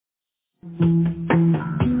Good to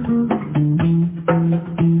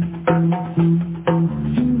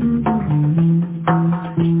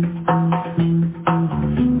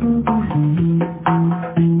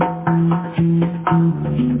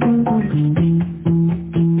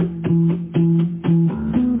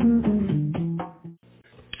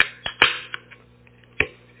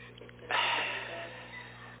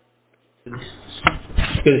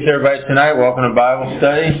see everybody tonight. Welcome to Bible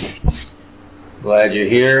study. Glad you're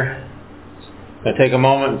here. I'm going to take a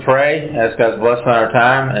moment and pray, ask God's blessing on our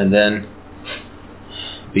time, and then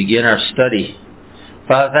begin our study.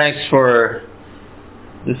 Father, thanks for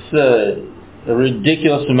this a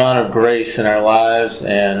ridiculous amount of grace in our lives,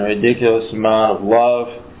 and a ridiculous amount of love,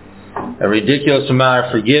 a ridiculous amount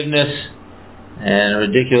of forgiveness, and a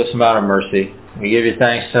ridiculous amount of mercy. We give you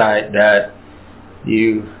thanks tonight that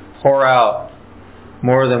you pour out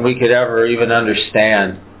more than we could ever even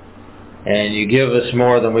understand. And you give us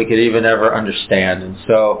more than we could even ever understand. And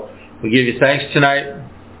so we give you thanks tonight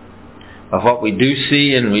of what we do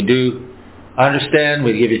see and we do understand.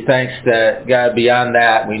 We give you thanks that, God, beyond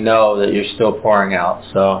that, we know that you're still pouring out.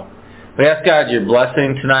 So we ask, God, your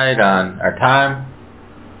blessing tonight on our time.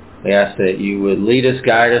 We ask that you would lead us,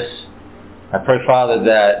 guide us. I pray, Father,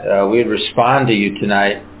 that we would respond to you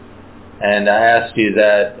tonight. And I ask you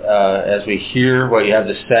that as we hear what you have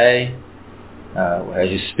to say, as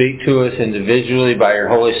you speak to us individually by your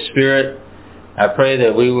Holy Spirit, I pray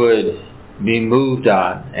that we would be moved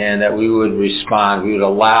on and that we would respond. We would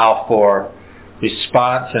allow for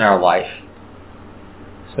response in our life.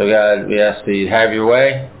 So God, we ask that you have your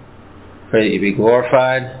way. Pray that you be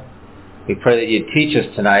glorified. We pray that you teach us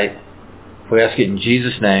tonight. We ask it in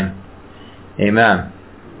Jesus' name. Amen.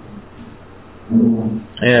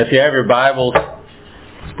 And if you have your Bibles,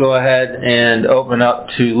 let's go ahead and open up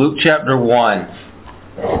to Luke chapter 1.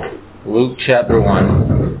 Luke chapter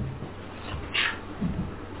 1.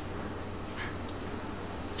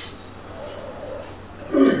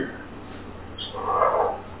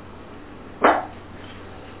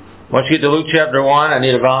 Once you get to Luke chapter 1, I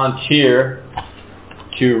need a volunteer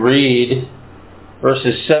to read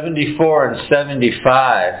verses 74 and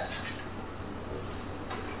 75.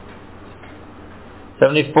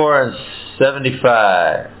 74 and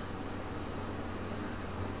 75.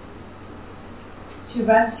 To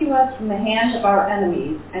rescue us from the hand of our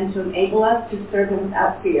enemies and to enable us to serve him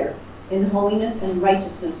without fear, in holiness and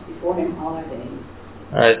righteousness before him all our days.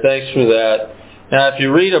 All right, thanks for that. Now, if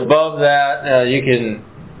you read above that, you can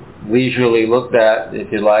leisurely look at,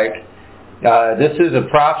 if you like. This is a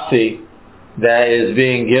prophecy that is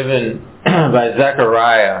being given by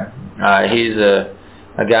Zechariah. He's a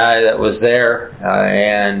guy that was there,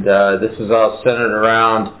 and this is all centered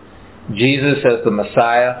around Jesus as the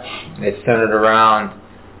Messiah. It's centered around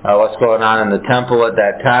what's going on in the temple at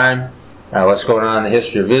that time, what's going on in the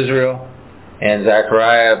history of Israel. And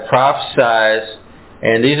Zechariah prophesies,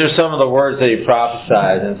 and these are some of the words that he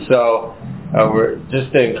prophesies. And so we're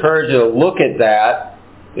just to encourage you to look at that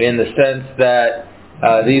in the sense that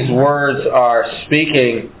these words are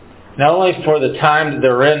speaking not only for the time that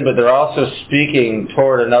they're in, but they're also speaking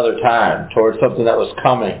toward another time, toward something that was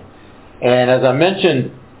coming. And as I mentioned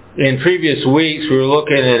in previous weeks, we were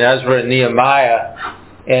looking at Ezra and Nehemiah,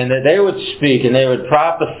 and that they would speak and they would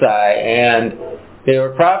prophesy, and they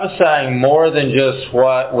were prophesying more than just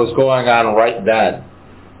what was going on right then,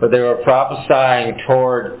 but they were prophesying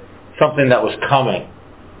toward something that was coming.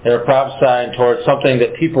 They were prophesying toward something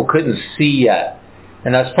that people couldn't see yet.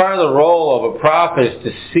 And that's part of the role of a prophet, is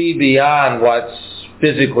to see beyond what's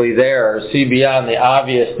physically there, or see beyond the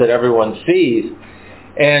obvious that everyone sees,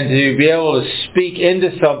 and to be able to speak into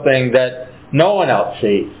something that no one else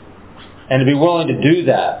sees, and to be willing to do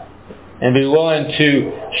that, and be willing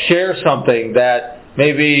to share something that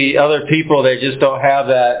maybe other people, they just don't have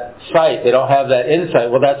that sight, they don't have that insight.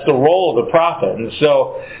 Well, that's the role of the prophet. And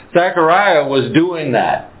so Zechariah was doing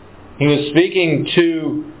that. He was speaking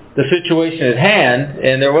to the situation at hand,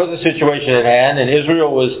 and there was a situation at hand, and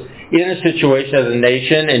Israel was in a situation as a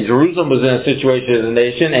nation, and Jerusalem was in a situation as a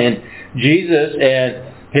nation, and Jesus and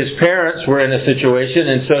his parents were in a situation,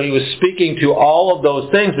 and so he was speaking to all of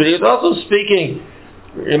those things, but he was also speaking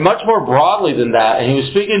much more broadly than that, and he was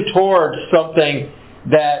speaking towards something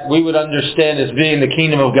that we would understand as being the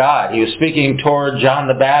kingdom of God. He was speaking toward John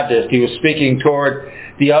the Baptist. He was speaking toward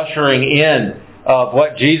the ushering in of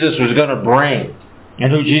what Jesus was going to bring and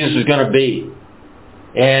who Jesus was going to be.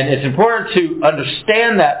 And it's important to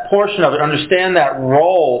understand that portion of it, understand that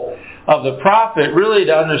role of the prophet, really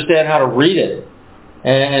to understand how to read it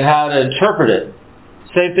and how to interpret it.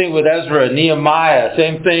 Same thing with Ezra and Nehemiah.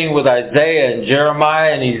 Same thing with Isaiah and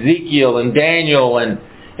Jeremiah and Ezekiel and Daniel and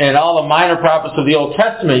and all the minor prophets of the Old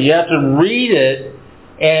Testament. You have to read it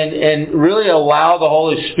and really allow the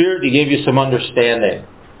Holy Spirit to give you some understanding.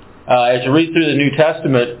 As you read through the New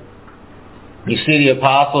Testament, you see the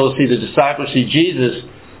apostles, see the disciples, see Jesus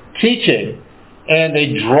teaching, and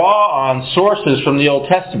they draw on sources from the Old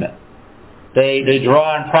Testament. They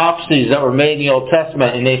draw on prophecies that were made in the Old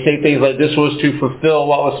Testament, and they say things like, this was to fulfill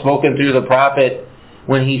what was spoken through the prophet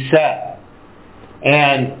when he said.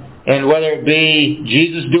 And whether it be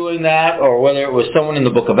Jesus doing that, or whether it was someone in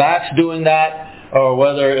the book of Acts doing that, or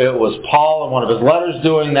whether it was Paul in one of his letters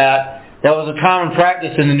doing that, that was a common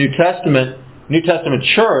practice in the New Testament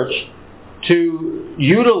church to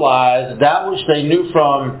utilize that which they knew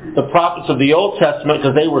from the prophets of the Old Testament,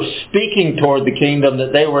 because they were speaking toward the kingdom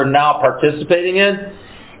that they were now participating in,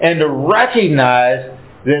 and to recognize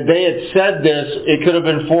that they had said this, it could have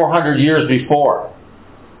been 400 years before.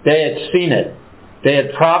 They had seen it. They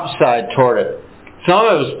had prophesied toward it. Some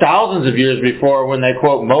of it was thousands of years before when they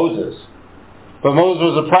quote Moses. But Moses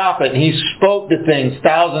was a prophet, and he spoke to things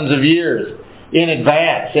thousands of years in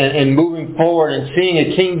advance and moving forward and seeing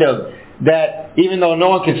a kingdom that even though no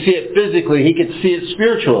one could see it physically, he could see it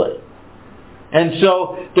spiritually. And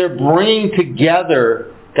so they're bringing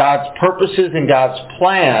together God's purposes and God's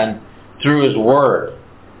plan through His Word.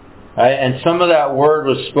 Right? And some of that Word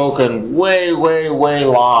was spoken way, way, way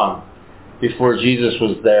long before Jesus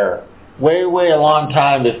was there. Way, way a long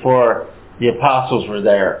time before the apostles were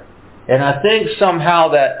there. And I think somehow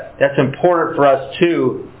that's important for us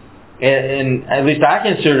too, and at least I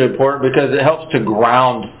consider it important because it helps to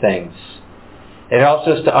ground things. It helps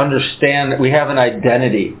us to understand that we have an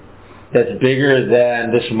identity that's bigger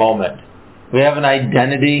than this moment. We have an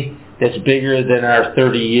identity that's bigger than our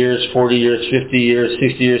 30 years, 40 years, 50 years,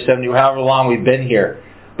 60 years, 70, however long we've been here.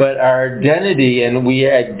 But our identity, and we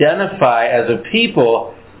identify as a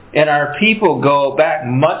people, and our people go back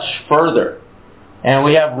much further. And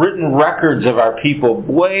we have written records of our people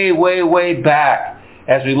way, way, way back.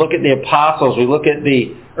 As we look at the apostles, we look at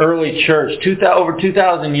the early church over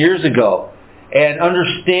 2,000 years ago, and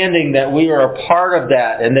understanding that we are a part of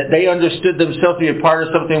that, and that they understood themselves to be a part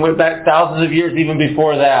of something that went back thousands of years even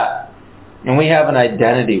before that. And we have an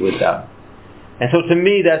identity with them. And so to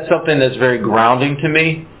me, that's something that's very grounding to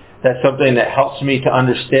me. That's something that helps me to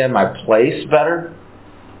understand my place better.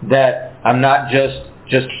 That I'm not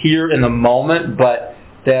just here in the moment, but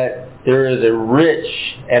that there is a rich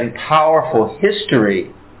and powerful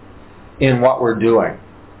history in what we're doing.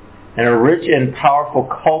 And a rich and powerful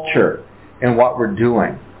culture in what we're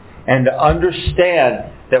doing. And to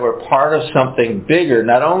understand that we're part of something bigger,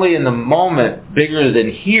 not only in the moment, bigger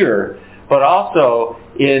than here, but also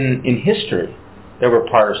in history, that we're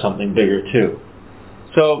part of something bigger too.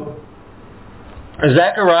 So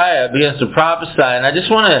Zechariah begins to prophesy, and I just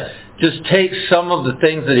want to just take some of the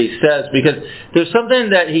things that he says, because there's something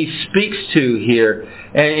that he speaks to here,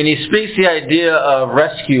 and he speaks the idea of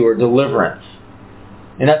rescue or deliverance.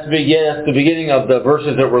 And that's the beginning of the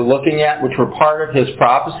verses that we're looking at, which were part of his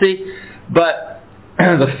prophecy. But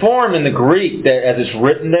the form in the Greek, that as it's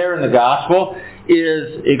written there in the Gospel,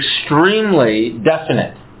 is extremely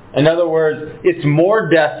definite. In other words, it's more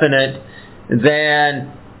definite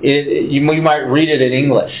than you might read it in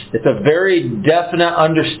English. It's a very definite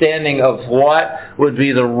understanding of what would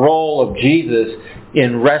be the role of Jesus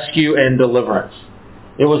in rescue and deliverance.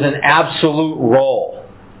 It was an absolute role.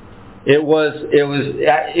 It was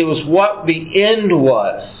what the end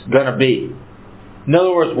was going to be. In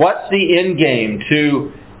other words, what's the end game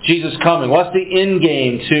to Jesus coming? What's the end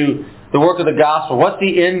game to the work of the gospel? What's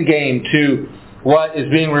the end game to what is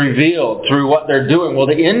being revealed through what they're doing? Well,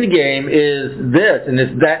 the end game is this, and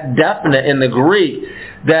it's that definite in the Greek,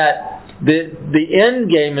 that the end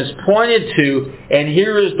game is pointed to, and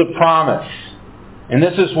here is the promise. And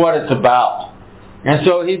this is what it's about. And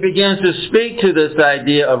so he begins to speak to this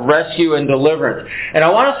idea of rescue and deliverance. And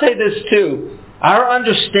I want to say this too, our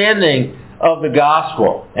understanding of the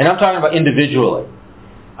gospel, and I'm talking about individually,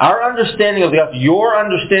 our understanding of the gospel, your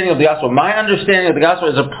understanding of the gospel, my understanding of the gospel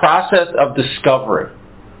is a process of discovery.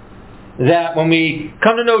 That when we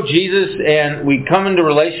come to know Jesus and we come into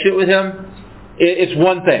relationship with Him, it's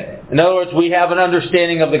one thing. In other words, we have an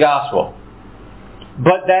understanding of the gospel.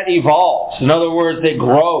 But that evolves. In other words, it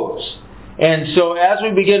grows. And so as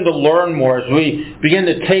we begin to learn more, as we begin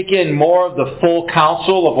to take in more of the full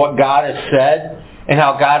counsel of what God has said and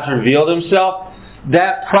how God's revealed Himself,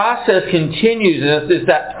 that process continues. And it's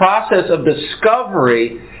that process of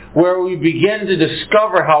discovery where we begin to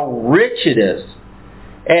discover how rich it is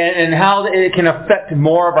and how it can affect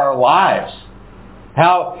more of our lives.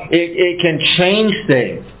 How it can change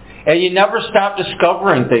things. And you never stop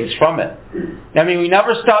discovering things from it. I mean, we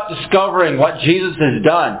never stop discovering what Jesus has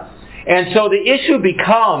done. And so the issue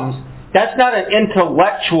becomes, that's not an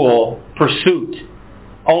intellectual pursuit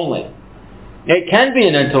only. It can be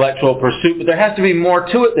an intellectual pursuit, but there has to be more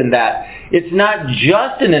to it than that. It's not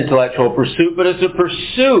just an intellectual pursuit, but it's a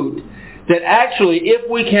pursuit that actually, if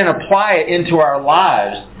we can apply it into our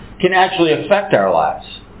lives, can actually affect our lives.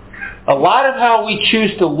 A lot of how we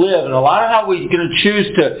choose to live and a lot of how we're going to choose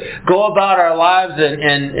to go about our lives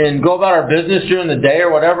and go about our business during the day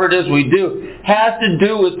or whatever it is we do has to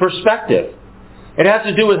do with perspective. It has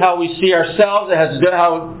to do with how we see ourselves. It has to do with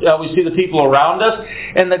how we see the people around us.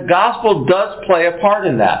 And the gospel does play a part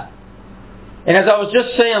in that. And as I was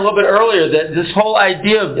just saying a little bit earlier, that this whole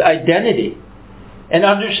idea of identity and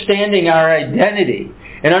understanding our identity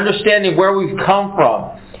and understanding where we've come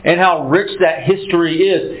from and how rich that history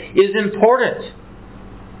is important.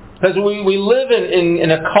 Because we live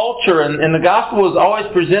in a culture, and the gospel is always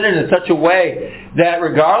presented in such a way that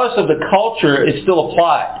regardless of the culture, it's still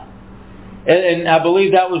applied. And I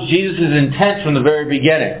believe that was Jesus' intent from the very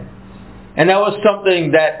beginning. And that was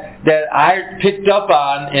something that I picked up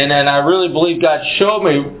on, and I really believe God showed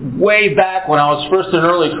me way back when I was first an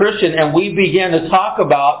early Christian, and we began to talk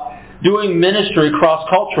about doing ministry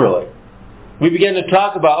cross-culturally. We began to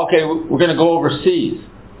talk about, okay, we're going to go overseas,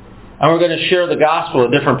 and we're going to share the gospel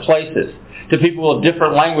in different places, to people of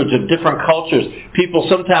different language, of different cultures, people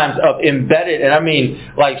sometimes of embedded, and I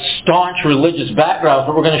mean like staunch religious backgrounds,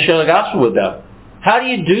 but we're going to share the gospel with them. How do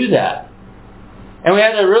you do that? And we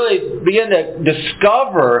had to really begin to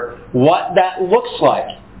discover what that looks like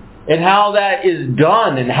and how that is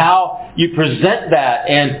done and how you present that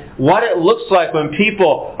and what it looks like when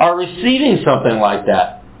people are receiving something like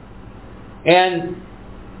that. And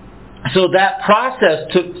so that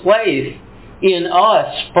process took place in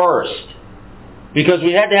us first, because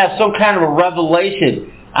we had to have some kind of a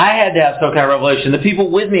revelation. I had to have some kind of revelation. The people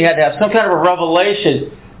with me had to have some kind of a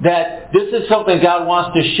revelation that this is something God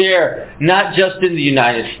wants to share, not just in the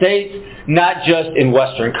United States, not just in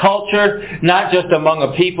Western culture, not just among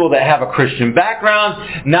a people that have a Christian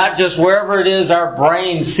background, not just wherever it is our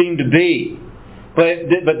brains seem to be. But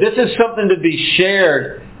this is something to be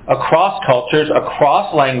shared across cultures,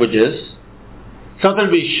 across languages, something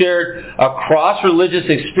to be shared across religious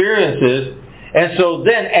experiences. And so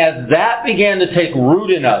then as that began to take root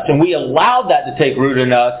in us, and we allowed that to take root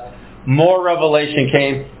in us, more revelation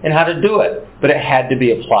came in how to do it. But it had to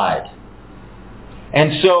be applied.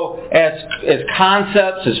 And so as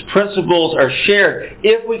concepts, as principles are shared,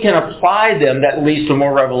 if we can apply them, that leads to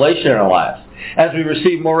more revelation in our lives. As we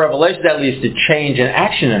receive more revelation, that leads to change and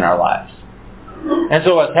action in our lives. And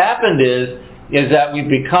so what's happened is that we've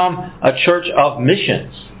become a church of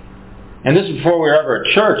missions. And this is before we were ever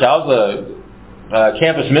a church. I was a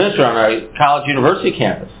campus minister on our college university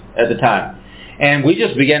campus at the time. And we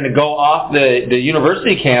just began to go off the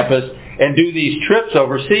university campus and do these trips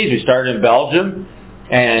overseas. We started in Belgium,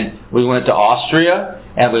 and we went to Austria,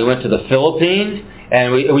 and we went to the Philippines,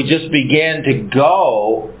 and we just began to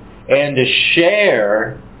go and to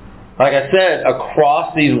share, like I said,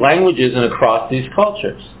 across these languages and across these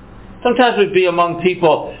cultures. Sometimes we'd be among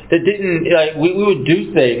people that didn't, like, we would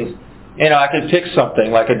do things, I could pick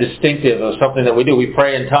something, like a distinctive of something that we do. We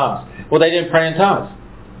pray in tongues. Well, they didn't pray in tongues.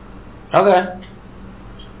 Okay.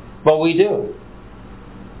 But we do.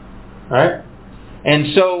 Right?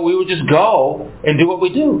 And so we would just go and do what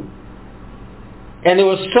we do. And there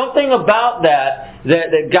was something about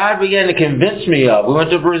that God began to convince me of. We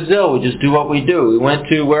went to Brazil, we just do what we do. We went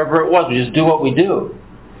to wherever it was, we just do what we do.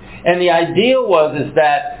 And the idea is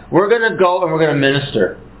that we're going to go and we're going to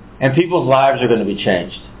minister. And people's lives are going to be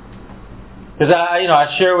changed. Because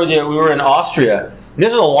I share with you, we were in Austria. This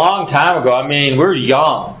is a long time ago. I mean, we were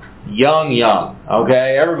young.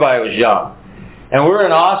 Okay? Everybody was young. And we were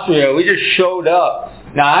in Austria. We just showed up.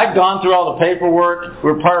 Now, I'd gone through all the paperwork.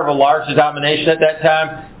 We were part of a large denomination at that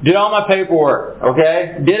time. Did all my paperwork.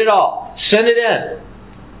 Okay? Did it all. Sent it in.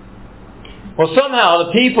 Well, somehow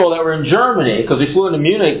the people that were in Germany, because we flew into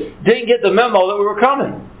Munich, didn't get the memo that we were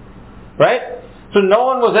coming. Right? So no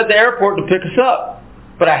one was at the airport to pick us up.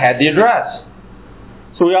 But I had the address.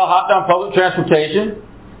 So we all hopped on public transportation,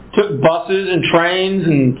 took buses and trains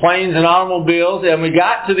and planes and automobiles, and we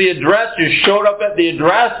got to the address, just showed up at the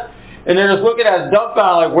address, and they're just looking at us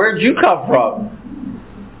dumbfounded like, where'd you come from?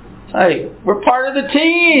 Like, we're part of the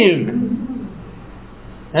team.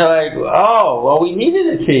 They're like, oh, well, we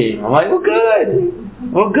needed a team. I'm like, well,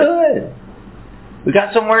 good. We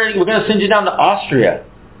got somewhere, we're going to send you down to Austria,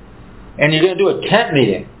 and you're going to do a tent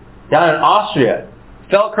meeting down in Austria,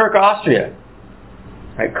 Feldkirch, Austria.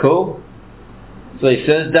 All right, cool. So he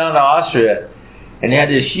sent us down to Austria, and they had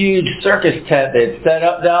this huge circus tent they had set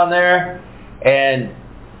up down there, and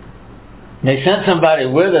they sent somebody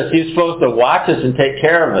with us. He was supposed to watch us and take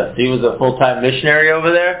care of us. He was a full-time missionary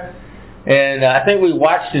over there. And I think we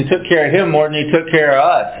watched and took care of him more than he took care of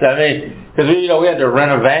us. I mean, because we had to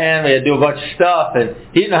rent a van, we had to do a bunch of stuff, and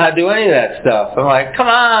he didn't know how to do any of that stuff. I'm like, come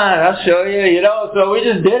on, I'll show you, So we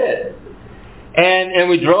just did it. And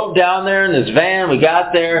we drove down there in this van. We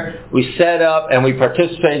got there, we set up, and we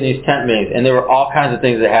participated in these tent meetings. And there were all kinds of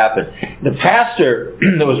things that happened. The pastor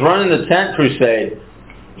that was running the tent crusade,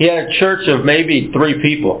 he had a church of maybe 4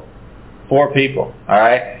 people, all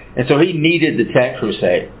right? And so he needed the tent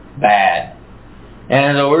crusade bad.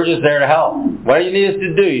 And so we're just there to help. What do you need us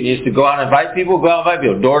to do? You need us to go out and invite people? Go out and invite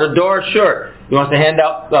people. Door to door? Sure. You want us to hand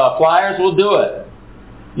out flyers? We'll do it.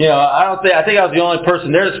 I think I was the only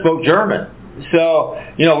person there that spoke German. So,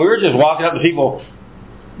 we were just walking up to people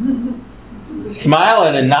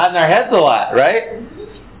smiling and nodding our heads a lot, right?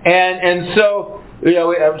 And so,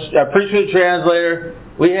 I preached with a translator.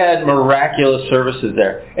 We had miraculous services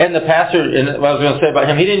there. And the pastor, and what I was going to say about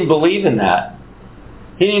him, he didn't believe in that.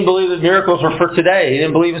 He didn't believe that miracles were for today. He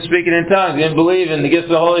didn't believe in speaking in tongues. He didn't believe in the gifts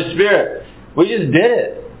of the Holy Spirit. We just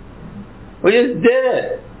did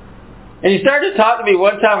it. And he started to talk to me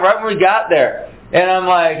one time right when we got there. And I'm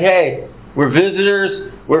like, hey, we're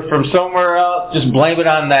visitors. We're from somewhere else. Just blame it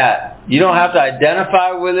on that. You don't have to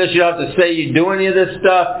identify with us. You don't have to say you do any of this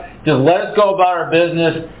stuff. Just let us go about our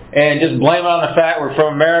business and just blame it on the fact we're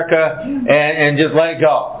from America and just let it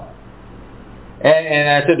go. And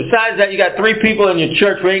I said, besides that, you got 3 people in your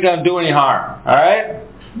church. We ain't going to do any harm. All right?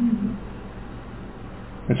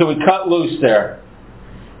 And so we cut loose there.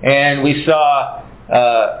 And we saw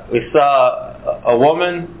a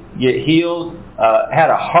woman get healed, had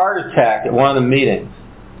a heart attack at one of the meetings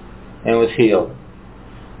and was healed.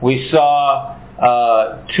 We saw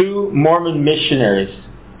 2 Mormon missionaries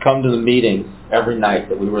come to the meetings every night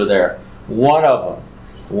that we were there. One of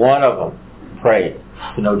them prayed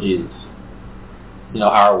to know Jesus.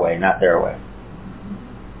 Our way, not their way.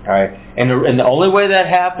 All right? And the only way that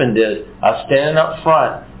happened is I was standing up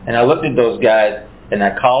front, and I looked at those guys, and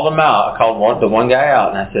I called them out. I called the one guy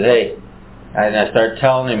out, and I said, hey. And I started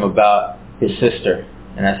telling him about his sister.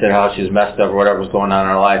 And I said how she was messed up or whatever was going on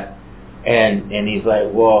in her life. And he's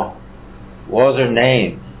like, well, what was her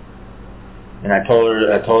name? And I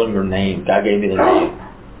told him her name. God gave me the name.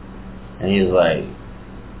 And he was like,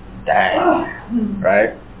 dang.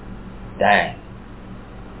 Right? Dang.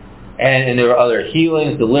 And there were other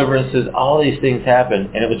healings, deliverances, all these things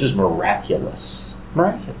happened, and it was just miraculous.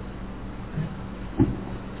 Miraculous.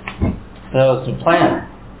 So it's a plan.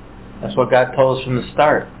 That's what God told us from the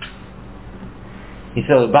start. He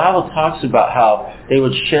said the Bible talks about how they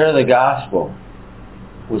would share the gospel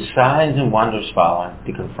with signs and wonders following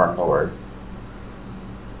to confirm the word.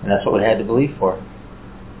 And that's what we had to believe for.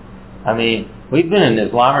 I mean, we've been in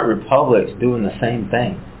Islamic republics doing the same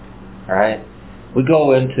thing. All right? We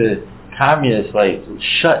go into communist,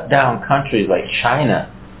 shut down countries like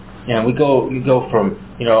China. We go from,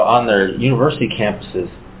 on their university campuses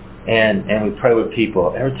and we pray with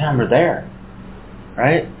people every time we're there.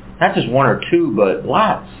 Right? Not just 1 or 2, but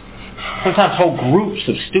lots. Sometimes whole groups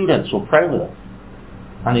of students will pray with us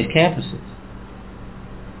on these campuses.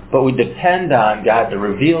 But we depend on God to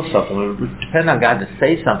reveal something. We depend on God to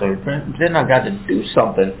say something. We depend on God to do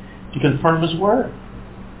something to confirm His Word.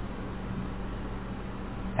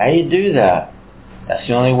 How do you do that? That's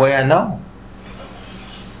the only way I know.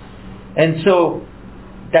 And so,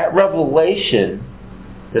 that revelation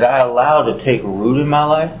that I allow to take root in my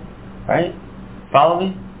life, right? Follow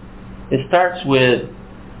me? It starts with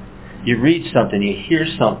you read something, you hear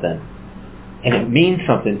something, and it means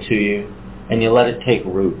something to you, and you let it take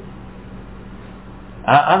root.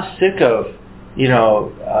 I'm sick of,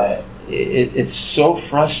 it's so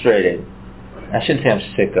frustrating. I shouldn't say I'm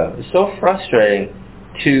sick of. It's so frustrating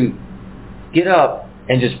to get up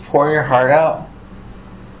and just pour your heart out,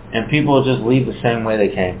 and people will just leave the same way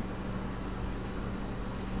they came.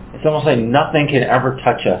 It's almost like nothing can ever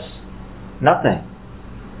touch us. Nothing.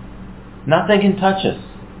 Nothing can touch us.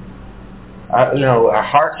 Our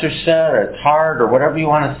hearts are set, or it's hard, or whatever you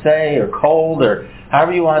want to say, or cold, or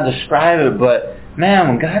however you want to describe it. But man,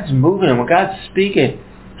 when God's moving and when God's speaking,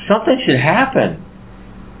 something should happen.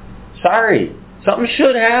 Sorry, something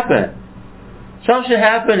should happen. Something should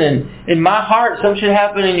happen in my heart. Something should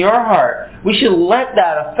happen in your heart. We should let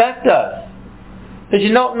that affect us, because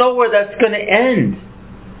you don't know where that's going to end.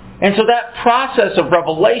 And so that process of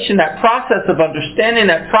revelation, that process of understanding,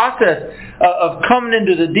 that process of coming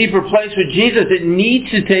into the deeper place with Jesus, it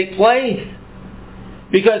needs to take place.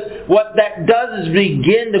 Because what that does is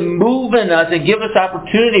begin to move in us and give us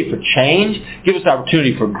opportunity for change, give us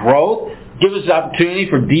opportunity for growth, give us opportunity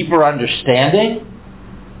for deeper understanding.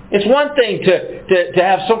 It's one thing to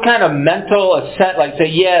have some kind of mental assent, like say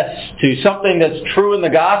yes to something that's true in the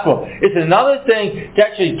gospel. It's another thing to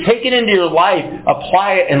actually take it into your life,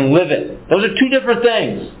 apply it, and live it. Those are two different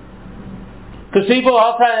things. Because people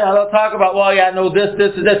all the time, they'll talk about, well, yeah, I know this,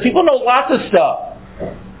 and this. People know lots of stuff.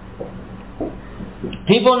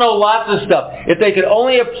 People know lots of stuff. If they could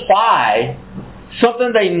only apply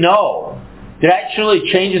something they know that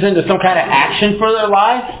actually changes into some kind of action for their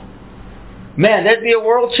life, man, that'd be a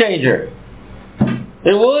world changer.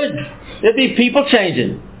 It would. It'd be people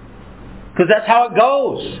changing. Because that's how it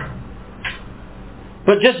goes.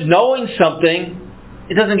 But just knowing something,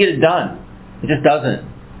 it doesn't get it done. It just doesn't.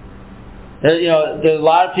 There's a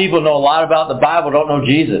lot of people know a lot about the Bible, don't know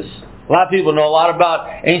Jesus. A lot of people know a lot about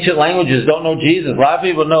ancient languages, don't know Jesus. A lot of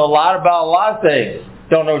people know a lot about a lot of things,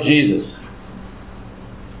 don't know Jesus.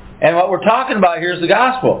 And what we're talking about here is the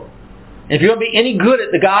gospel. If you're going to be any good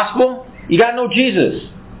at the gospel, you got to know Jesus.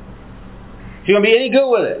 If you're going to be any good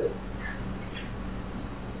with it.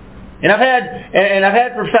 And I've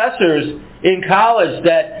had professors in college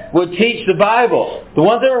that would teach the Bible. The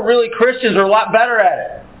ones that were really Christians are a lot better at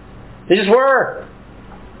it. They just were.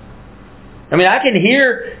 I mean, I can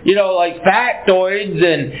hear, like factoids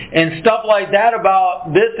and stuff like that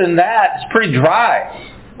about this and that. It's pretty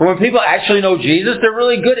dry. But when people actually know Jesus, they're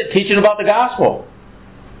really good at teaching about the gospel.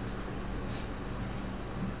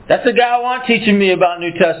 That's the guy I want teaching me about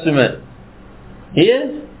New Testament. He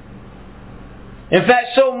is. In fact,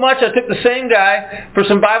 so much I took the same guy for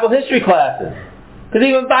some Bible history classes. Because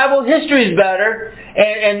even Bible history is better,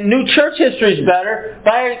 and new church history is better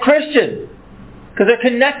by a Christian. Because they're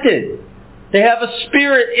connected. They have a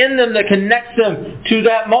spirit in them that connects them to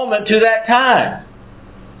that moment, to that time.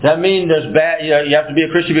 Does that mean you have to be a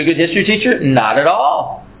Christian to be a good history teacher? Not at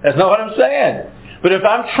all. That's not what I'm saying. But if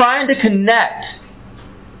I'm trying to connect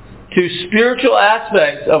to spiritual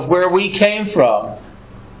aspects of where we came from,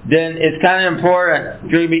 then it's kind of important.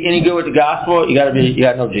 If you're going to be any good with the gospel, you got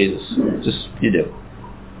to know Jesus. You do.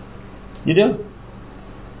 You do.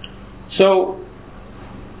 So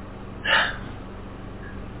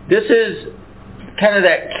this is kind of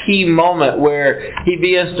that key moment where he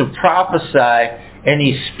begins to prophesy and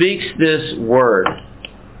he speaks this word.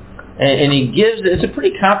 And he gives, it's a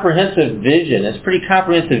pretty comprehensive vision. It's a pretty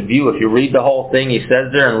comprehensive view. If you read the whole thing, he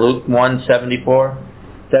says there in Luke 1:74,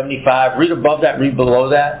 75, read above that, read below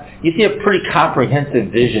that. You see a pretty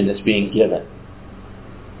comprehensive vision that's being given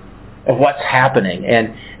of what's happening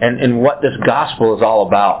and what this gospel is all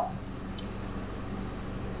about.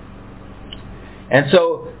 And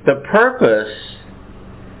so the purpose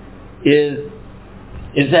is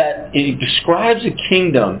that it describes a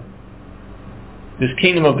kingdom, this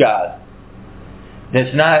kingdom of God,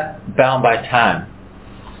 that's not bound by time.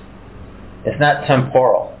 It's not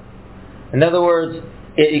temporal. In other words,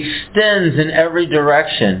 it extends in every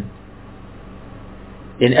direction.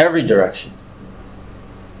 In every direction.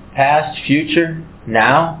 Past, future,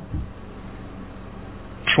 now.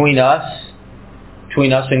 Between us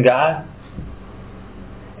and God.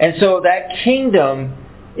 And so that kingdom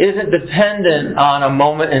isn't dependent on a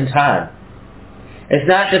moment in time. It's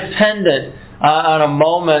not dependent on a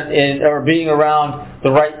moment or being around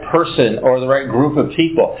the right person or the right group of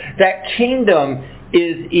people. That kingdom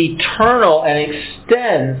is eternal and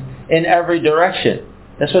extends in every direction.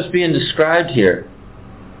 That's what's being described here.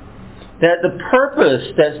 That the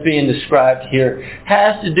purpose that's being described here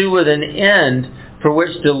has to do with an end for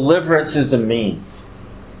which deliverance is the means.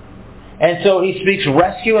 And so he speaks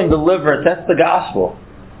rescue and deliverance. That's the gospel.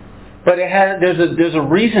 But there's a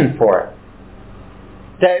reason for it.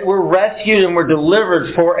 That we're rescued and we're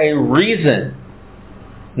delivered for a reason.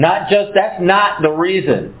 That's not the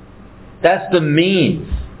reason. That's the means.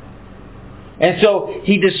 And so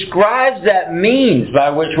he describes that means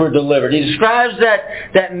by which we're delivered. He describes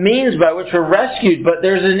that means by which we're rescued. But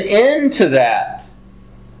there's an end to that.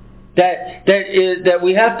 That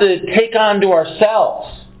we have to take on to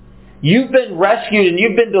ourselves. You've been rescued and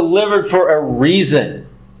you've been delivered for a reason.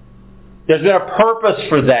 There's been a purpose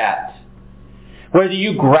for that. Whether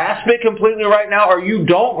you grasp it completely right now or you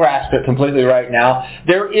don't grasp it completely right now,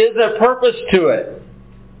 there is a purpose to it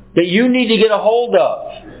that you need to get a hold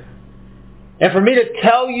of. And for me to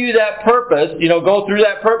tell you that purpose, go through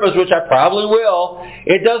that purpose, which I probably will,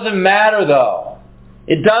 it doesn't matter though.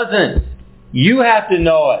 It doesn't. You have to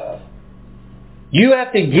know it. You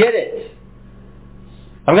have to get it.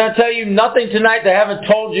 I'm going to tell you nothing tonight that I haven't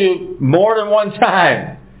told you more than one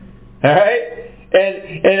time. Alright?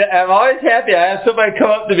 And I'm always happy. I have somebody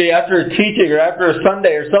come up to me after a teaching or after a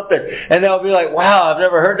Sunday or something, and they'll be like, wow, I've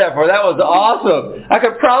never heard that before. That was awesome. I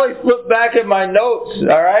could probably flip back in my notes,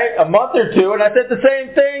 all right, a month or two, and I said the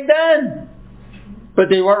same thing then. But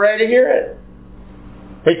they weren't ready to hear it.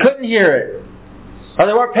 They couldn't hear it. Or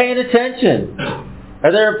they weren't paying attention.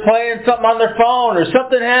 Or they were playing something on their phone, or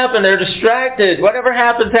something happened. They're distracted. Whatever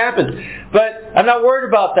happens, happens. But I'm not worried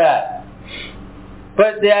about that.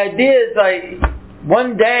 But the idea is like,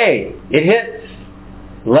 one day it hits.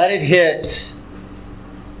 Let it hit.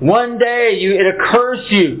 One day it occurs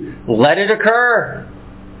to you. Let it occur.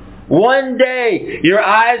 One day your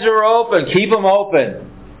eyes are open. Keep them open.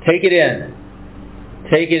 Take it in.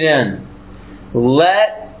 Take it in.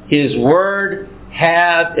 Let His Word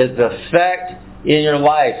have its effect in your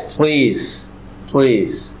life. Please.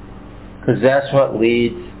 Please. Because that's what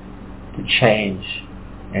leads to change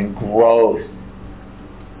and growth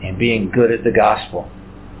and being good at the gospel.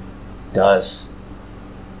 It does.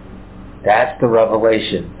 That's the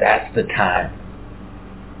revelation. That's the time.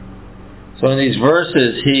 So in these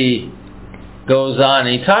verses, he goes on.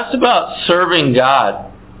 He talks about serving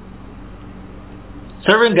God.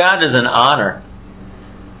 Serving God is an honor.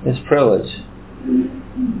 It's a privilege.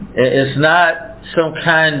 It's not some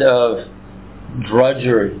kind of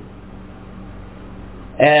drudgery.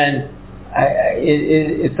 And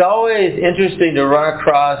it's always interesting to run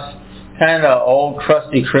across kind of old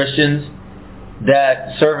crusty Christians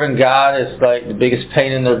that serving God is like the biggest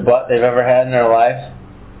pain in their butt they've ever had in their life.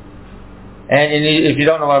 And if you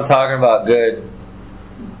don't know what I'm talking about, good.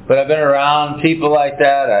 But I've been around people like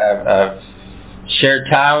that. I've shared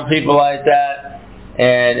time with people like that.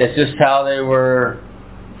 And it's just how they were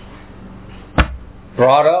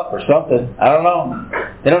brought up or something. I don't know.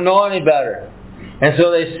 They don't know any better. And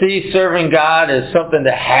so they see serving God as something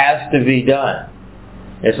that has to be done.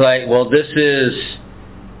 It's like, well, this is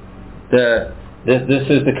the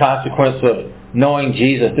consequence of knowing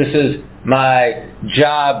Jesus. This is my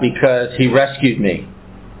job because He rescued me.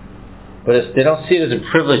 But they don't see it as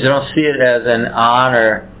a privilege. They don't see it as an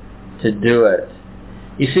honor to do it.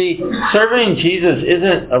 You see, serving Jesus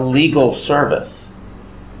isn't a legal service.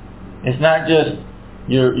 It's not just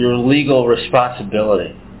your legal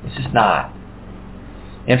responsibility. It's just not.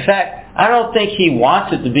 In fact, I don't think He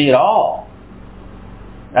wants it to be at all.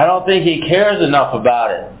 I don't think He cares enough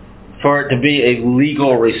about it for it to be a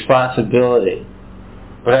legal responsibility.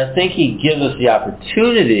 But I think He gives us the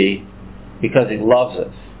opportunity because He loves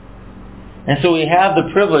us. And so we have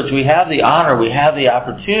the privilege, we have the honor, we have the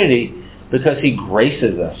opportunity because He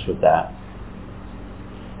graces us with that.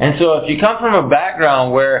 And so if you come from a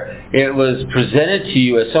background where it was presented to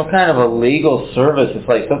you as some kind of a legal service, it's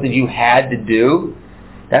like something you had to do,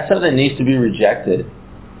 that's something that needs to be rejected.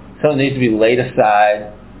 Something that needs to be laid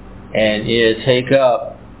aside and take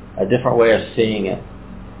up a different way of seeing it.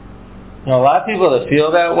 You know, a lot of people that feel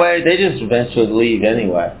that way, they just eventually leave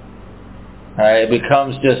anyway. It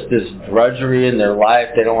becomes just this drudgery in their life.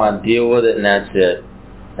 They don't want to deal with it, and that's it.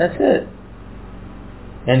 That's it.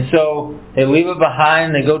 And so they leave it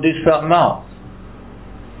behind and they go do something else.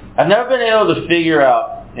 I've never been able to figure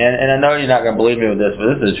out, and I know you're not going to believe me with this,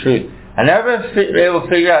 but this is the truth. I've never been able to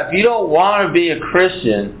figure out, if you don't want to be a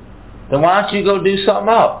Christian, then why don't you go do something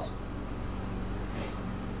else?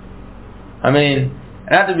 I mean,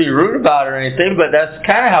 not to be rude about it or anything, but that's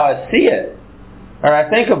kind of how I see it. Or I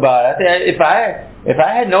think about it. I think if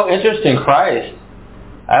I had no interest in Christ,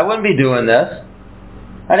 I wouldn't be doing this.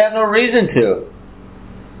 I'd have no reason to.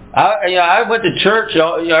 I went to church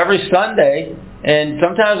every Sunday, and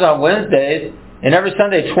sometimes on Wednesdays, and every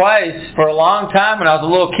Sunday twice for a long time when I was a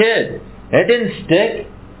little kid. And it didn't stick.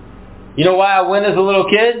 You know why I went as a little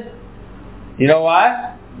kid? You know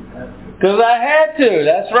why? Because I had to.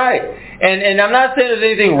 That's right. And I'm not saying there's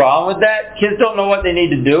anything wrong with that. Kids don't know what they need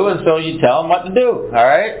to do, and so you tell them what to do. All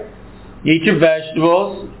right? Eat your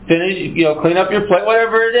vegetables, finish, clean up your plate,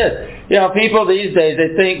 whatever it is. People these days,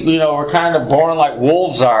 they think, we're kind of born like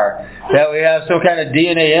wolves are. That we have some kind of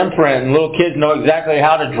DNA imprint, and little kids know exactly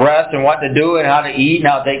how to dress and what to do and how to eat and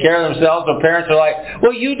how to take care of themselves. So parents are like,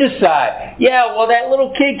 well, you decide. Yeah, well, that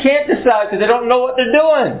little kid can't decide because they don't know what they're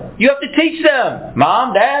doing. You have to teach them.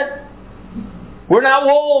 Mom, Dad, we're not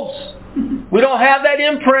wolves. We don't have that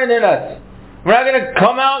imprint in us. We're not going to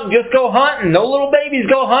come out and just go hunting. No little babies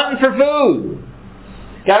go hunting for food.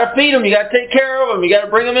 You got to feed them. You got to take care of them. You got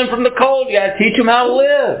to bring them in from the cold. You got to teach them how to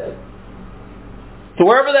live. So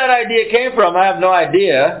wherever that idea came from, I have no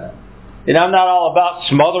idea. And I'm not all about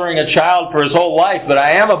smothering a child for his whole life, but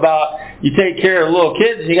I am about you take care of little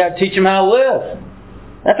kids and you got to teach them how to live.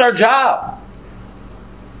 That's our job.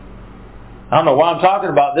 I don't know why I'm talking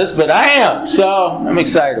about this, but I am. So I'm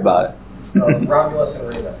excited about it. Romulus and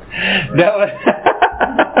Remus. That was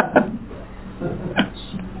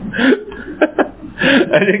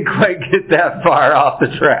I didn't quite get that far off the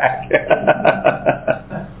track.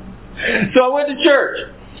 So I went to church.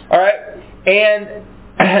 All right. And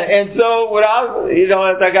so when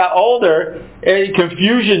as I got older, a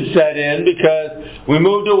confusion set in because we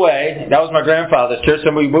moved away. That was my grandfather's church,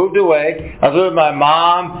 and we moved away. I was with my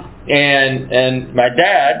mom and my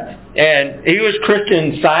dad, and he was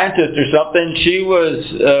Christian Scientist or something. She was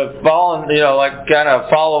fallen, kind of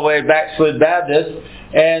fall away, backslid Baptist.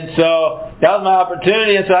 And so that was my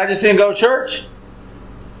opportunity, and so I just didn't go to church.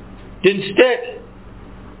 Didn't stick.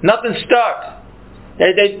 Nothing stuck.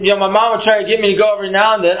 My mom would try to get me to go every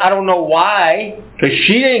now and then. I don't know why, because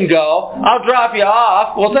she didn't go. I'll drop you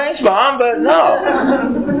off. Well, thanks, Mom, but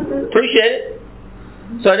no. Appreciate it.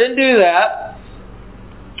 So I didn't do that.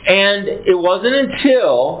 And it wasn't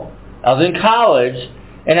until I was in college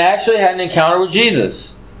and I actually had an encounter with Jesus.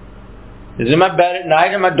 I was in my bed at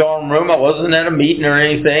night in my dorm room. I wasn't at a meeting or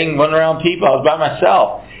anything. Wasn't around people. I was by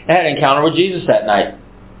myself. I had an encounter with Jesus that night.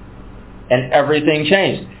 And everything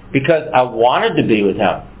changed. Because I wanted to be with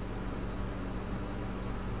Him.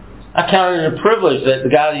 I counted it a privilege that the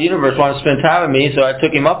God of the universe wanted to spend time with me, so I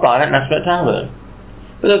took Him up on it and I spent time with Him.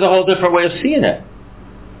 But there's a whole different way of seeing it.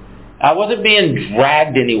 I wasn't being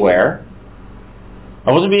dragged anywhere.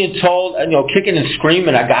 I wasn't being told, kicking and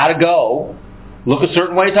screaming, I gotta go. Look a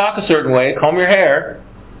certain way, talk a certain way, comb your hair.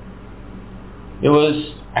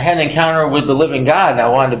 I had an encounter with the living God and I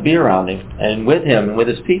wanted to be around Him and with Him and with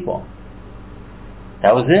His people.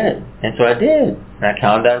 That was it. And so I did. And I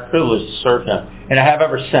counted that a privilege to serve Him. And I have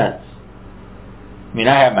ever since. I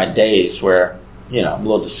have my days where, I'm a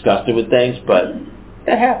little disgusted with things, but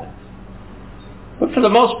it happens. But for the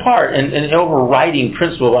most part, and the overriding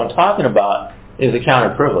principle of what I'm talking about is a count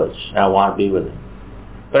of privilege. And I want to be with Him.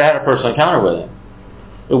 But I had a personal encounter with Him.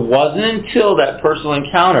 It wasn't until that personal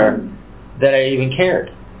encounter that I even cared.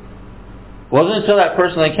 It wasn't until that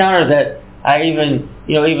personal encounter that I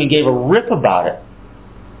even gave a rip about it.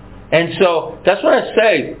 And so that's what I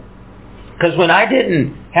say, because when I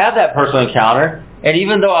didn't have that personal encounter, and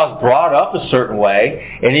even though I was brought up a certain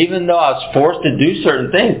way, and even though I was forced to do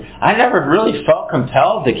certain things, I never really felt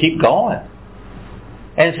compelled to keep going.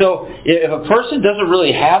 And so if a person doesn't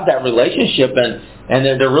really have that relationship and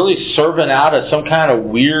they're really serving out of some kind of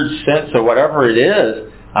weird sense or whatever it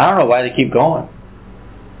is, I don't know why they keep going.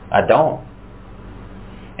 I don't.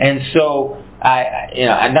 And so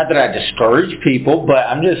not that I discourage people, but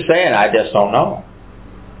I'm just saying I just don't know.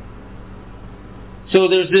 So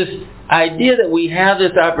there's this idea that we have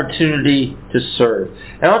this opportunity to serve.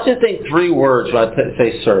 And I want you to think three words when I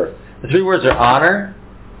say serve. The three words are honor,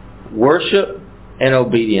 worship, and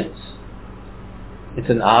obedience.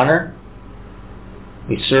 It's an honor.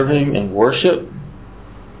 We serve Him in worship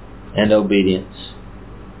and obedience.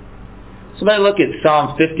 Somebody look at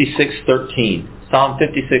Psalm 56:13. Psalm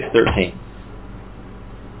 56:13.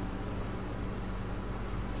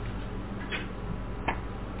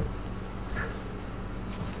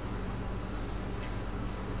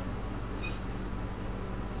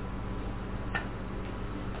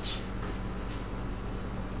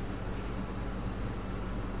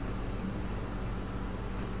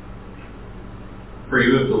 For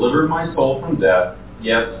you have delivered my soul from death,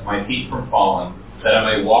 yes, my feet from falling, that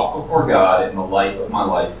I may walk before God in the light of my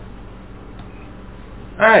life.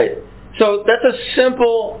 All right. So that's a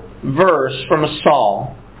simple verse from a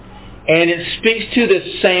psalm, and it speaks to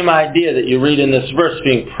this same idea that you read in this verse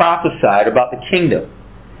being prophesied about the kingdom.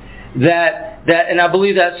 And I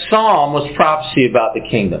believe that psalm was prophecy about the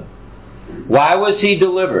kingdom. Why was he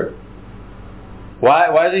delivered? Why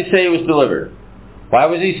does he say he was delivered? Why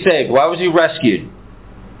was he saved? Why was he rescued?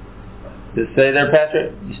 Does it say there,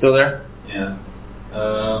 Patrick? You still there? Yeah.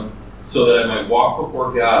 So that I might walk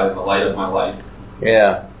before God in the light of my life.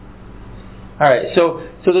 Yeah. All right. So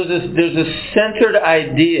there's this centered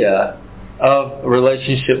idea of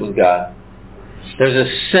relationship with God. There's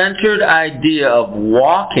a centered idea of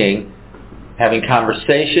walking, having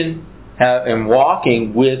conversation, and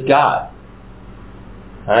walking with God.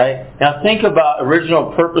 All right. Now think about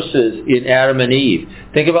original purposes in Adam and Eve.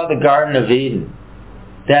 Think about the Garden of Eden.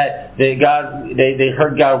 That they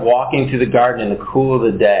heard God walking through the garden in the cool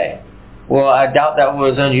of the day. Well, I doubt that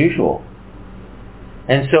was unusual.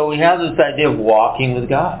 And so we have this idea of walking with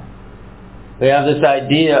God. We have this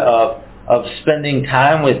idea of spending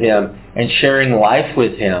time with Him and sharing life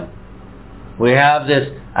with Him. We have this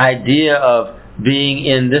idea of being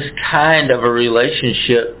in this kind of a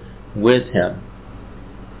relationship with Him.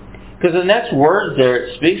 Because the next words there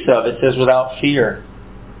it speaks of, it says without fear.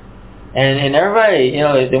 And everybody,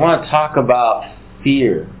 they want to talk about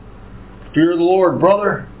fear. Fear of the Lord,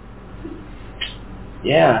 brother.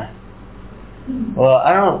 Yeah. Well,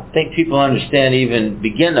 I don't think people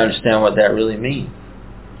begin to understand what that really means.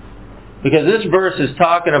 Because this verse is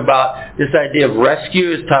talking about this idea of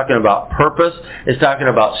rescue, it's talking about purpose, it's talking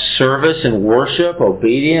about service and worship,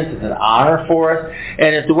 obedience, it's an honor for us.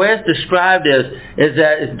 And the way it's described is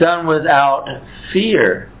that it's done without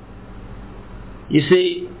fear. You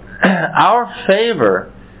see, our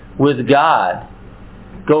favor with God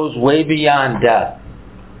goes way beyond death.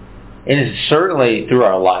 And it's certainly through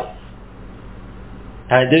our life.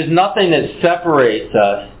 There's nothing that separates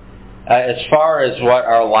us as far as what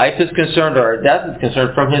our life is concerned or our death is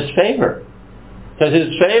concerned from His favor. Because His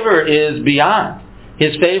favor is beyond.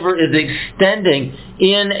 His favor is extending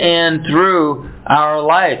in and through our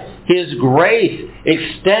life. His grace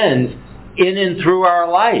extends in and through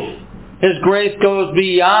our life. His grace goes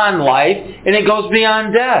beyond life and it goes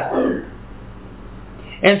beyond death.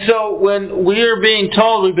 And so when we are being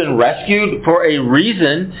told we've been rescued for a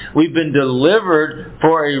reason, we've been delivered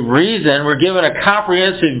for a reason, we're given a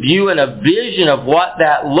comprehensive view and a vision of what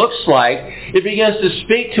that looks like, it begins to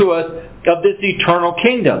speak to us of this eternal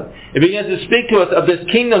kingdom. It begins to speak to us of this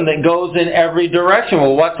kingdom that goes in every direction.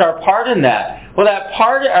 Well, what's our part in that? Well, our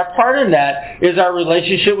part in that is our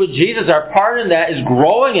relationship with Jesus. Our part in that is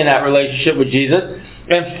growing in that relationship with Jesus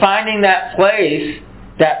and finding that place,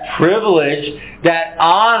 that privilege, that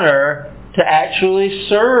honor to actually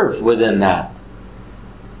serve within that.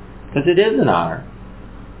 Because it is an honor.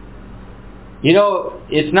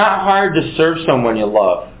 It's not hard to serve someone you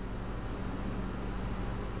love.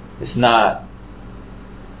 It's not.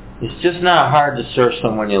 It's just not hard to serve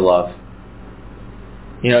someone you love.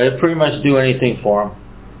 You'll pretty much do anything for them.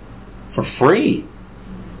 For free.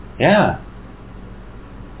 Yeah.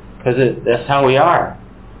 Because that's how we are.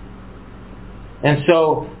 And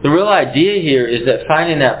so the real idea here is that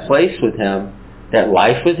finding that place with Him, that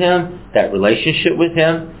life with Him, that relationship with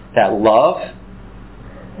Him, that love,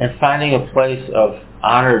 and finding a place of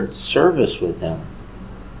honored service with Him,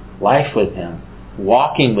 life with Him,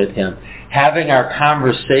 walking with Him, having our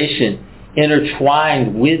conversation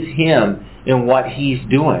intertwined with Him in what He's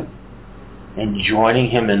doing, and joining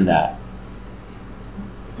Him in that.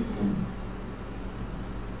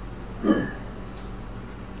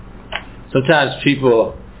 Sometimes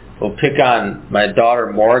people will pick on my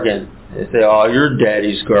daughter Morgan and say, "Oh, you're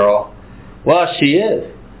Daddy's girl." Well, she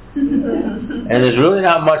is. And there's really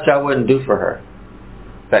not much I wouldn't do for her.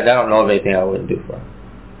 In fact, I don't know of anything I wouldn't do for her.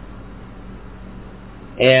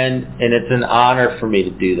 And it's an honor for me to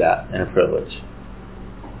do that, and a privilege.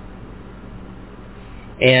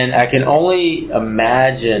 And I can only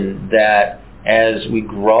imagine that as we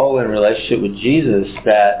grow in relationship with Jesus,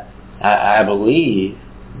 that I believe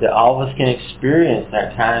that all of us can experience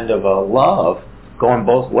that kind of a love going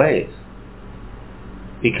both ways.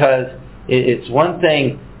 Because it's one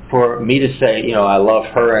thing for me to say, I love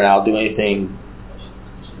her and I'll do anything.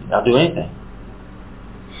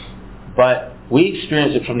 But we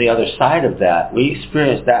experience it from the other side of that. We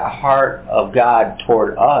experience that heart of God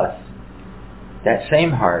toward us. That same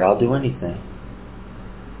heart, I'll do anything.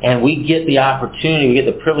 And we get the opportunity, we get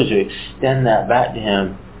the privilege to extend that back to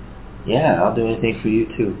Him. Yeah, I'll do anything for you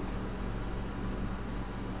too.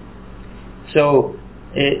 So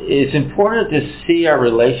it's important to see our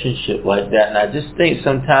relationship like that. And I just think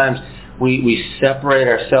sometimes we separate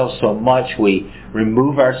ourselves so much, we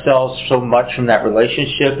remove ourselves so much from that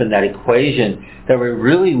relationship and that equation that we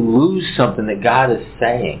really lose something that God is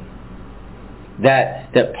saying.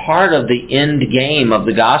 That part of the end game of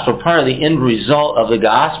the gospel, part of the end result of the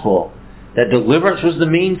gospel, that deliverance was the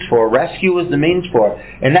means for, rescue was the means for,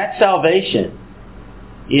 and that salvation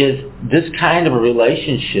is this kind of a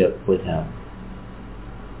relationship with Him.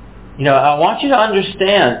 I want you to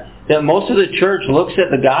understand that most of the church looks at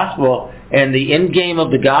the gospel, and the end game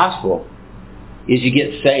of the gospel is you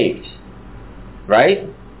get saved. Right?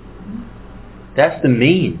 That's the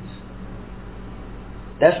means.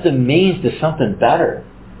 That's the means to something better.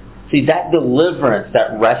 See, that deliverance,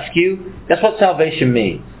 that rescue, that's what salvation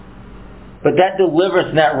means. But that deliverance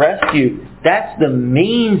and that rescue, that's the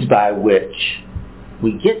means by which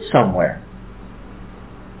we get somewhere.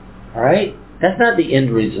 Alright? That's not the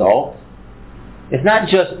end result. It's not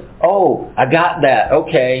just, oh, I got that,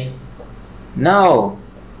 okay. No,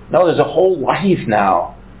 there's a whole life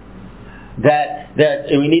now that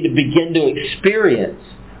we need to begin to experience.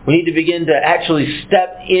 We need to begin to actually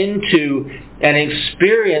step into and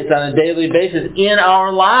experience on a daily basis in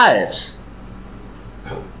our lives.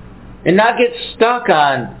 And not get stuck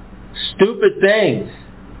on, stupid things.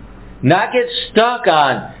 Not get stuck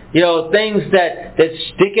on, things that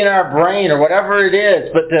stick in our brain or whatever it is,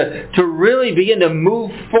 but to really begin to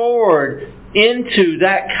move forward into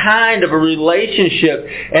that kind of a relationship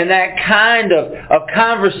and that kind of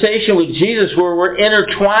conversation with Jesus where we're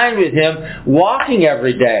intertwined with Him, walking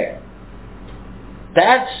every day.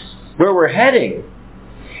 That's where we're heading.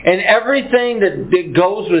 And everything that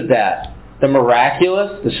goes with that, the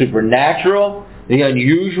miraculous, the supernatural, the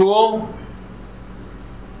unusual,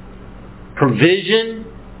 provision,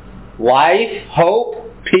 life,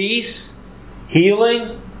 hope, peace,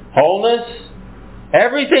 healing, wholeness,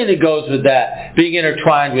 everything that goes with that, being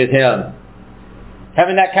intertwined with Him.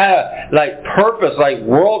 Having that kind of purpose,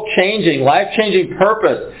 world-changing, life-changing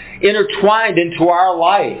purpose intertwined into our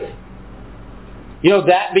life.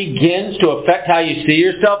 That begins to affect how you see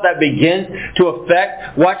yourself. That begins to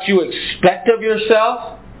affect what you expect of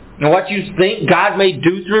yourself and what you think God may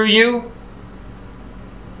do through you.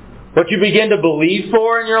 What you begin to believe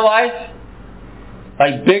for in your life.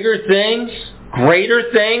 Like bigger things,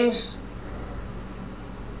 greater things.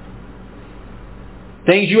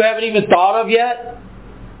 Things you haven't even thought of yet,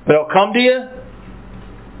 but it'll come to you.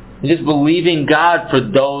 And just believing God for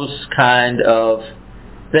those kind of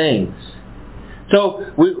things. So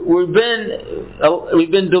we've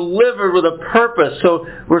been delivered with a purpose. So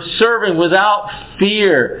we're serving without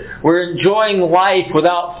fear. We're enjoying life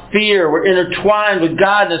without fear. We're intertwined with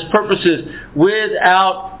God and His purposes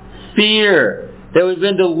without fear. That we've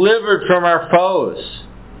been delivered from our foes,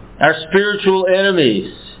 our spiritual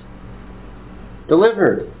enemies.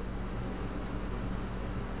 Delivered.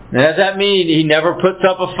 Now, does that mean He never puts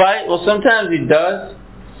up a fight? Well, sometimes He does.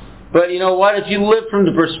 But you know what? If you live from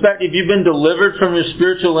the perspective, you've been delivered from your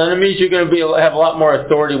spiritual enemies, you're going to have a lot more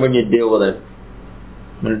authority when you deal with it.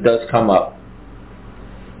 When it does come up.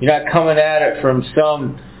 You're not coming at it from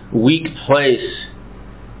some weak place.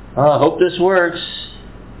 Oh, I hope this works.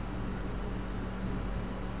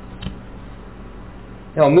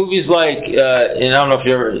 Movies like, I don't know if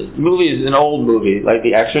you ever, movies, an old movie, like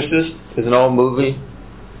The Exorcist is an old movie.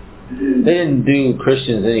 They didn't do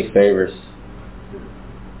Christians any favors.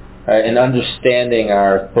 In understanding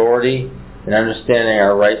our authority and understanding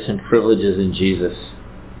our rights and privileges in Jesus.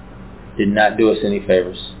 Did not do us any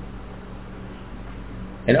favors.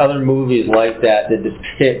 And other movies like that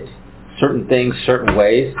depict certain things certain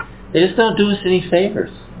ways, they just don't do us any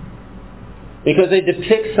favors. Because they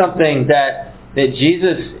depict something that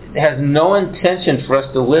Jesus has no intention for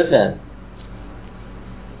us to live in.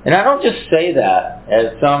 And I don't just say that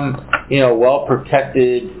as some,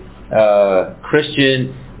 well-protected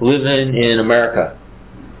Christian living in America.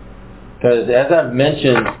 Because as I've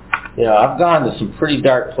mentioned, I've gone to some pretty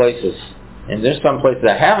dark places. And there's some places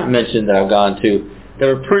I haven't mentioned that I've gone to that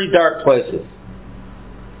were pretty dark places.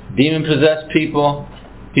 Demon-possessed people,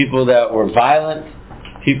 people that were violent,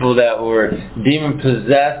 people that were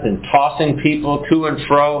demon-possessed and tossing people to and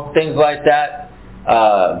fro, things like that.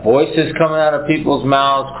 Voices coming out of people's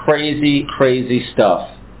mouths, crazy, crazy stuff.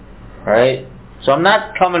 Right? So I'm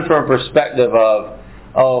not coming from a perspective of,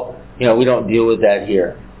 we don't deal with that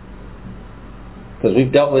here. Because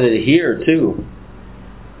we've dealt with it here too.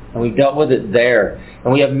 And we've dealt with it there.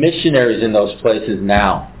 And we have missionaries in those places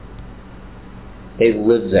now. They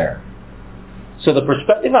live there. So the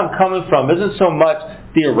perspective I'm coming from isn't so much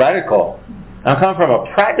theoretical. I'm coming from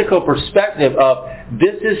a practical perspective of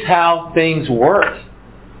this is how things work.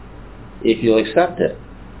 If you'll accept it.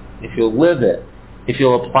 If you'll live it. If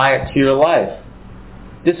you'll apply it to your life.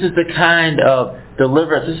 This is the kind of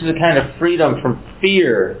deliverance. This is the kind of freedom from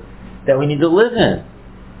fear that we need to live in.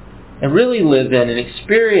 And really live in and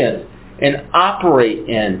experience and operate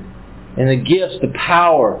in. And the gifts, the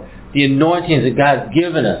power, the anointings that God's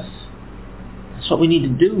given us. That's what we need to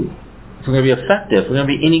do if we're going to be effective. If we're going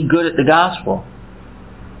to be any good at the gospel.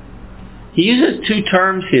 He uses two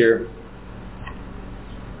terms here.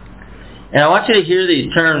 And I want you to hear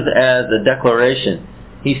these terms as a declaration.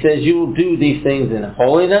 He says, you will do these things in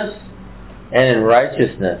holiness and in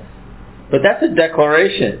righteousness. But that's a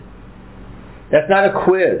declaration. That's not a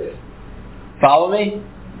quiz. Follow me?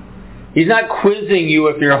 He's not quizzing you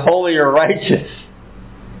if you're holy or righteous.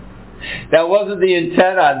 That wasn't the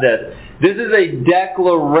intent on this. This is a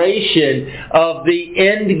declaration of the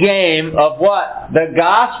end game of what? The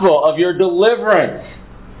gospel, of your deliverance.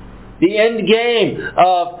 The end game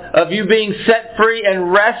of you being set free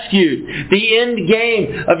and rescued. The end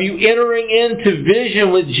game of you entering into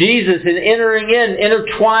vision with Jesus and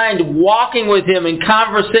intertwined, walking with Him in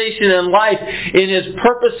conversation and life, in His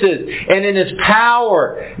purposes and in His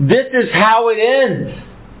power. This is how it ends.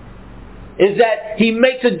 is that He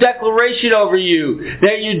makes a declaration over you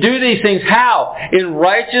that you do these things. How? In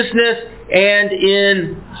righteousness and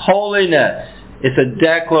in holiness. It's a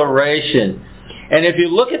declaration. And if you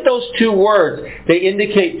look at those two words, they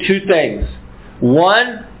indicate two things.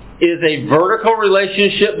 One is a vertical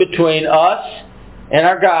relationship between us and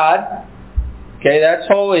our God. Okay, that's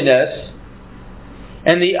holiness.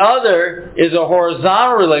 And the other is a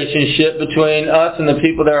horizontal relationship between us and the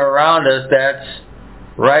people that are around us. That's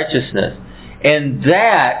righteousness. And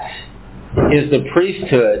that is the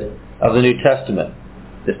priesthood of the New Testament.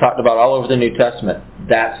 It's talked about all over the New Testament.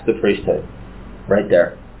 That's the priesthood. Right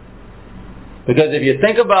there. Because if you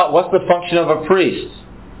think about what's the function of a priest?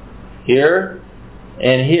 Here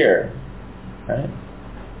and here. Right?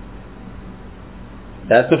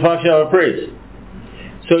 That's the function of a priest.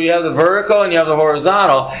 So you have the vertical and you have the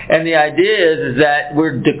horizontal. And the idea is that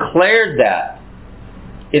we're declared that.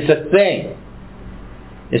 It's a thing.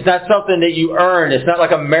 It's not something that you earn. It's not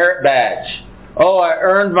like a merit badge. Oh, I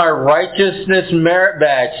earned my righteousness merit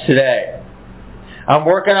badge today. I'm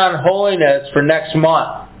working on holiness for next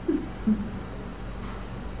month.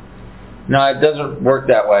 No, it doesn't work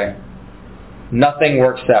that way. Nothing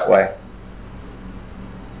works that way.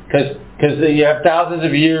 Because you have thousands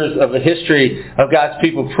of years of the history of God's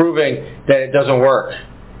people proving that it doesn't work.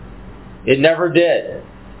 It never did.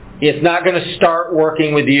 It's not going to start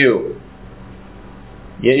working with you.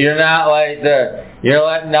 You're not like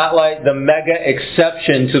the mega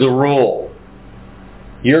exception to the rule.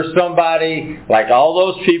 You're somebody like all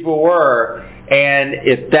those people were, and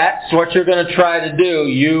if that's what you're going to try to do,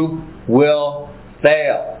 you will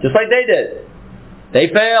fail. Just like they did. They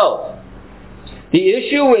failed. The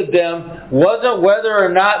issue with them wasn't whether or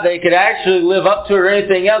not they could actually live up to it or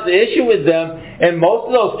anything else. The issue with them, and most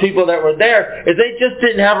of those people that were there, is they just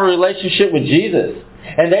didn't have a relationship with Jesus.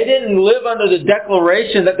 And they didn't live under the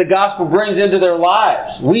declaration that the gospel brings into their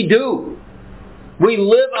lives. We do. We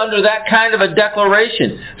live under that kind of a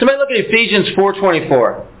declaration. Somebody look at Ephesians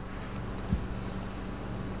 4:24.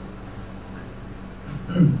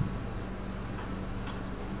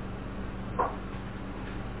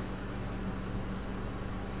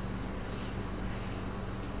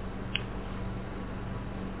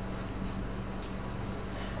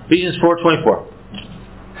 Ephesians 4:24.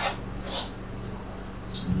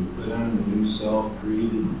 You put on the new self,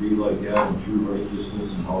 created to be like God in true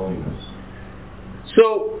righteousness and holiness.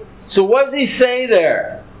 So what does he say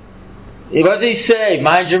there? What does he say?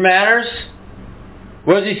 Mind your manners?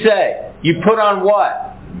 What does he say? You put on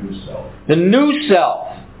what? The new self. The new self.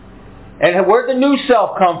 And where did the new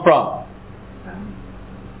self come from?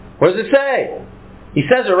 What does it say? He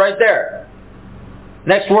says it right there.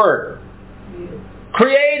 Next word.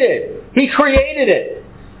 Created. He created it.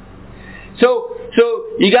 So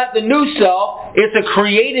you got the new self. It's a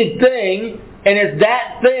created thing. And it's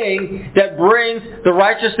that thing that brings the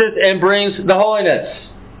righteousness and brings the holiness.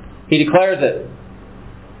 He declares it.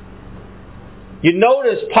 You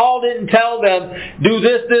notice Paul didn't tell them, do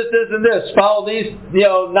this, this, this, and this. Follow these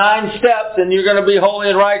 9 steps and you're going to be holy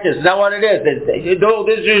and righteous. Is that what it is? No,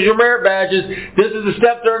 this is your merit badges. This is the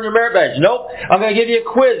steps to earn your merit badge. Nope. I'm going to give you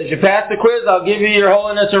a quiz. If you pass the quiz, I'll give you your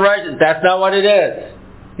holiness and righteousness. That's not what it is.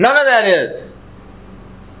 None of that is.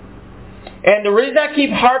 And the reason I keep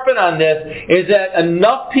harping on this is that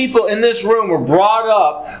enough people in this room were brought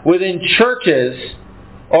up within churches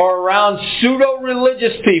or around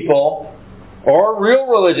pseudo-religious people or real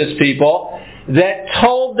religious people that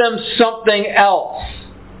told them something else.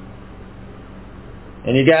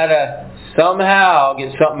 And you got to somehow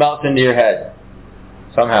get something else into your head.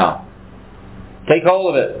 Somehow. Take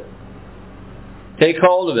hold of it. Take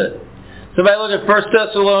hold of it. Somebody look at 1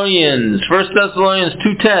 Thessalonians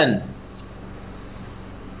 2:10.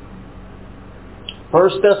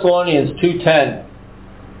 1 Thessalonians 2:10.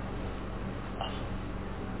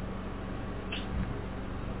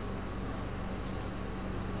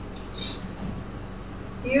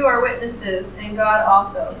 You are witnesses, and God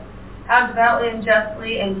also, how devoutly and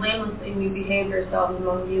justly and blamelessly we behaved ourselves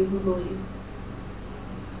among you who believe.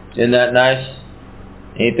 Isn't that nice?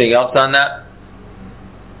 Anything else on that?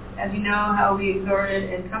 As you know how we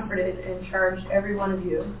exhorted and comforted and charged every one of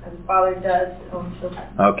you, as a father does his own children.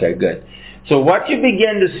 Okay, good. So what you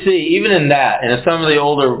begin to see, even in that, and some of the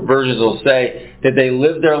older versions will say that they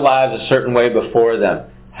lived their lives a certain way before them.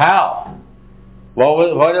 How?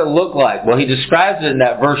 What did it look like? Well, he describes it in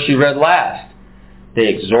that verse you read last. They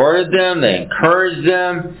exhorted them, they encouraged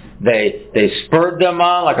them, they spurred them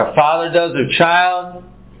on like a father does their child.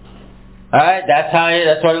 Alright, that's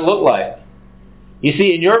what it looked like. You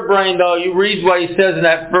see, in your brain though, you read what he says in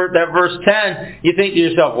that verse 10, you think to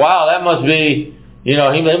yourself, wow, that must be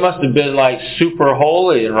They must have been like super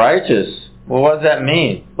holy and righteous. Well, what does that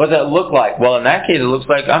mean? What does that look like? Well, in that case, it looks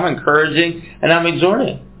like I'm encouraging and I'm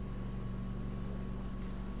exhorting.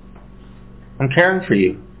 I'm caring for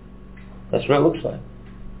you. That's what it looks like.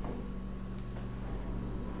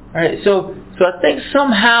 All right, so I think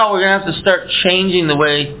somehow we're going to have to start changing the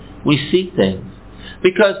way we see things.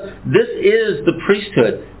 Because this is the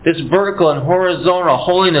priesthood. This vertical and horizontal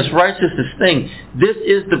holiness, righteousness thing. This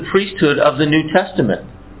is the priesthood of the New Testament.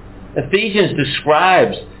 Ephesians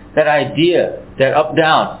describes that idea, that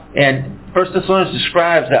up-down. And 1 Thessalonians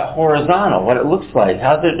describes that horizontal, what it looks like.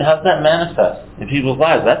 How's that manifest in people's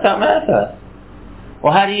lives? That's how it manifests.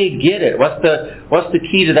 Well, how do you get it? What's the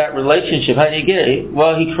key to that relationship? How do you get it?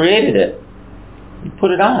 Well, He created it. He put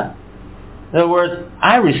it on. In other words,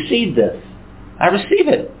 I received this. I receive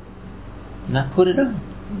it. And I put it on.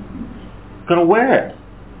 I'm going to wear it.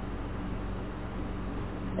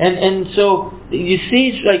 And so you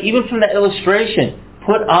see, like even from that illustration,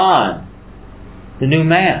 put on the new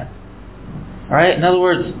man. All right? In other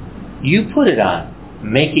words, you put it on.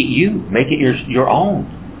 Make it you. Make it your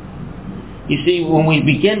own. You see, when we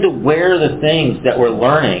begin to wear the things that we're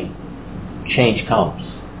learning, change comes.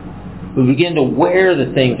 We begin to wear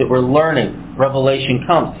the things that we're learning, revelation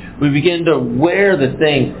comes. We begin to wear the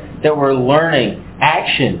things that we're learning,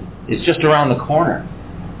 action is just around the corner.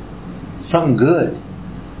 Something good.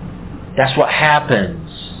 That's what happens.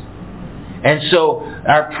 And so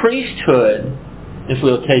our priesthood, if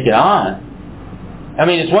we'll take it on,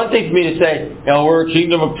 it's one thing for me to say, we're a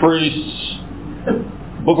kingdom of priests.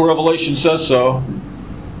 Book of Revelation says so.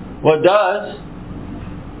 Well, it does.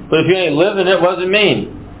 But if you ain't living it, what does it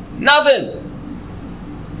mean? Nothing.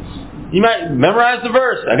 You might memorize the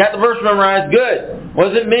verse. I got the verse memorized. Good. What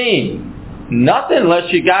does it mean? Nothing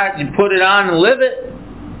unless you put it on and live it.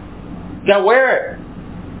 You got to wear it.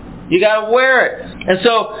 You got to wear it. And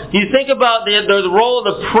so you think about the role of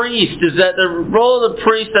the priest. Is that the role of the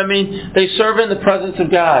priest, they serve in the presence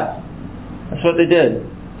of God. That's what they did.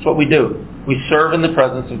 That's what we do. We serve in the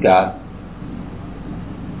presence of God.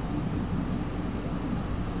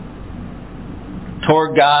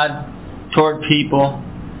 Toward God, toward people.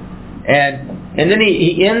 And then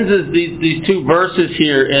he ends these two verses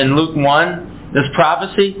here in Luke 1, this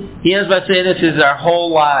prophecy. He ends by saying this is our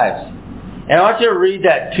whole lives. And I want you to read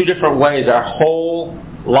that two different ways. Our whole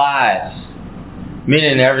lives.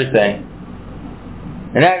 Meaning everything.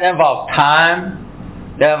 And that involves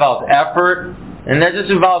time. That involves effort. And that just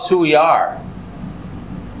involves who we are.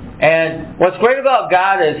 And what's great about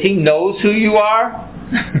God is He knows who you are.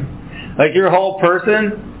 Like your whole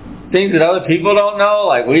person. Things that other people don't know.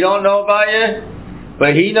 Like we don't know about you.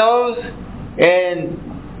 But He knows.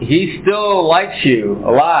 And He still likes you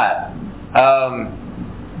a lot.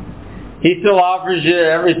 He still offers you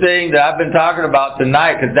everything that I've been talking about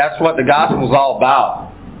tonight. Because that's what the gospel is all about.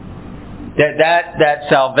 That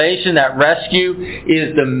salvation, that rescue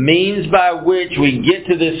is the means by which we get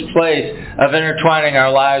to this place of intertwining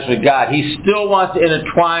our lives with God. He still wants to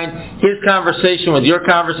intertwine His conversation with your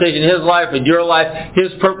conversation, His life with your life,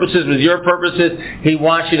 His purposes with your purposes. He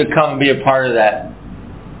wants you to come and be a part of that.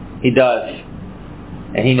 He does.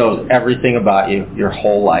 And He knows everything about you, your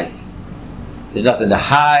whole life. There's nothing to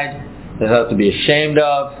hide. There's nothing to be ashamed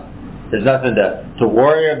of. There's nothing to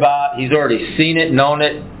worry about. He's already seen it, known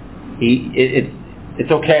it.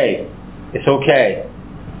 It's okay. It's okay.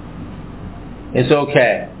 It's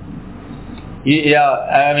okay.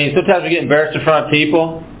 Sometimes we get embarrassed in front of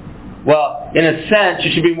people. Well, in a sense,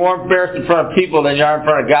 you should be more embarrassed in front of people than you are in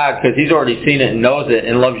front of God because He's already seen it and knows it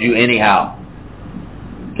and loves you anyhow.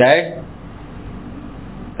 Okay?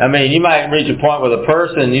 You might reach a point with a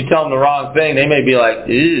person, you tell them the wrong thing, they may be like,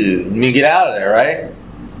 ew, you get out of there,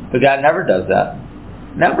 right? But God never does that.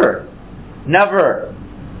 Never. Never.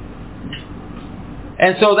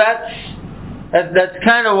 And so that's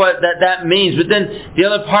kind of what that means. But then the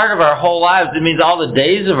other part of our whole lives, it means all the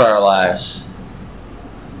days of our lives.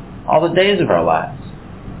 All the days of our lives.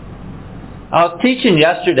 I was teaching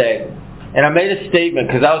yesterday, and I made a statement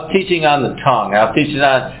because I was teaching on the tongue. I was teaching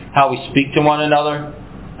on how we speak to one another,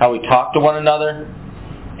 how we talk to one another.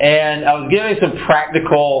 And I was giving some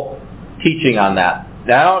practical teaching on that.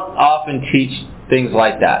 Now, I don't often teach things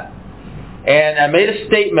like that. And I made a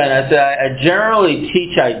statement. I said I generally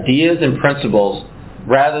teach ideas and principles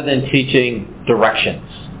rather than teaching directions.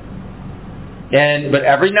 But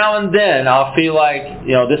every now and then I'll feel like,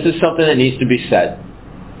 this is something that needs to be said.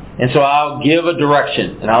 And so I'll give a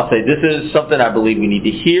direction. And I'll say, this is something I believe we need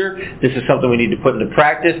to hear. This is something we need to put into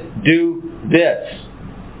practice. Do this.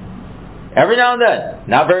 Every now and then.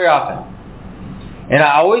 Not very often. And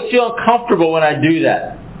I always feel uncomfortable when I do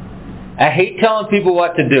that. I hate telling people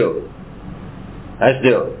what to do. I just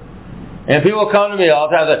do. And people come to me all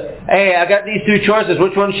the time and say, hey, I got these two choices.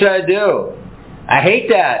 Which one should I do? I hate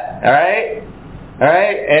that. All right? All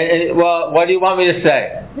right? And well, what do you want me to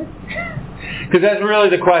say? Because that's really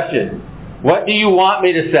the question. What do you want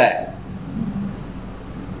me to say?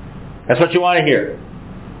 That's what you want to hear.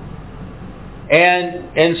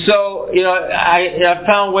 And so, I've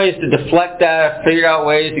found ways to deflect that. I've figured out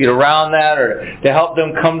ways to get around that or to help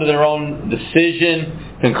them come to their own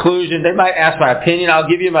decision, conclusion. They might ask my opinion. I'll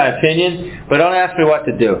give you my opinion, but don't ask me what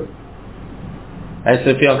to do. I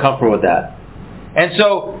just feel uncomfortable with that. And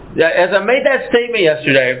so, as I made that statement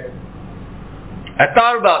yesterday, I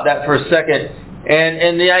thought about that for a second.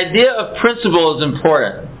 And the idea of principle is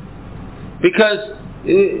important. Because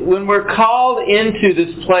when we're called into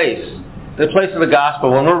this place, the place of the gospel,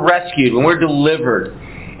 when we're rescued, when we're delivered,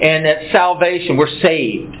 and at salvation, we're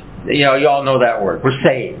saved. You all know that word. We're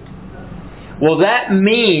saved. Well, that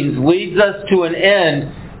leads us to an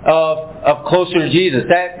end of closer to Jesus.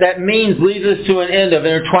 That means leads us to an end of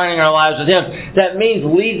intertwining our lives with Him. That means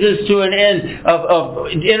leads us to an end of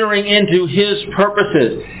entering into His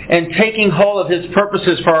purposes and taking hold of His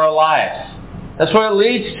purposes for our lives. That's what it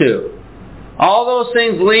leads to. All those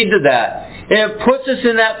things lead to that. And it puts us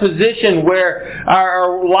in that position where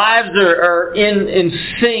our lives are in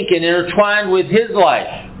sync and intertwined with His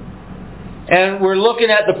life. And we're looking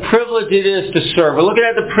at the privilege it is to serve. We're looking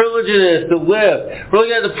at the privilege it is to live. We're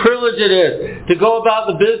looking at the privilege it is to go about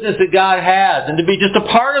the business that God has and to be just a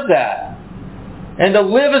part of that. And to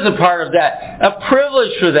live as a part of that. A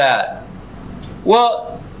privilege for that.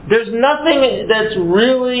 Well, there's nothing that's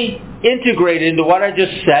really integrated into what I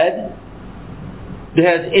just said that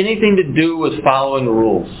has anything to do with following the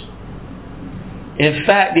rules. In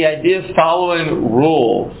fact, the idea of following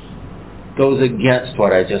rules goes against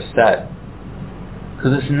what I just said.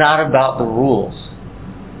 Because it's not about the rules.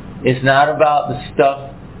 It's not about the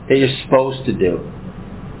stuff that you're supposed to do.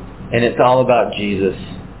 And it's all about Jesus.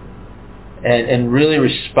 And really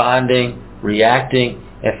responding, reacting,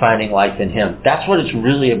 and finding life in Him. That's what it's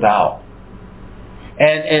really about.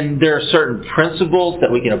 And there are certain principles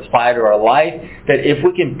that we can apply to our life that if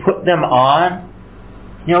we can put them on,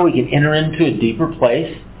 we can enter into a deeper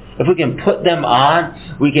place. If we can put them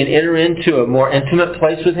on, we can enter into a more intimate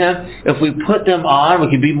place with Him. If we put them on, we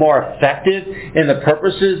can be more effective in the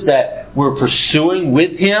purposes that we're pursuing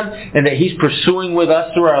with Him and that He's pursuing with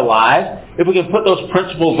us through our lives. If we can put those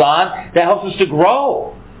principles on, that helps us to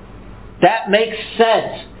grow. That makes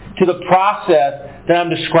sense to the process that I'm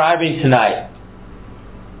describing tonight.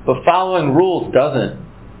 But following rules doesn't.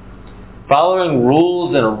 Following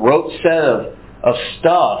rules and a rote set of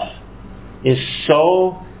stuff is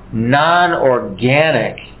so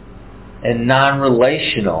non-organic and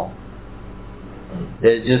non-relational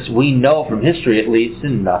that we know from history it leads to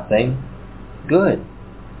nothing good.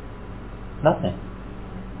 Nothing.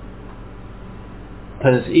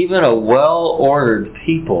 Because even a well-ordered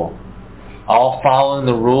people, all following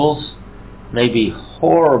the rules, may be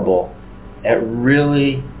horrible at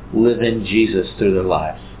really living Jesus through their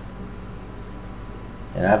lives.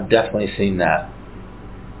 And I've definitely seen that.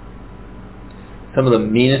 Some of the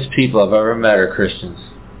meanest people I've ever met are Christians.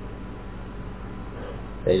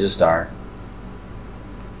 They just are.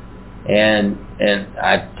 And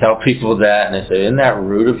I tell people that, and they say, isn't that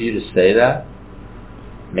rude of you to say that?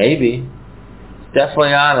 Maybe. It's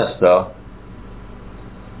definitely honest, though.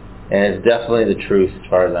 And it's definitely the truth as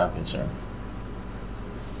far as I'm concerned.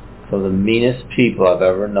 Some of the meanest people I've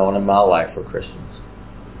ever known in my life are Christians.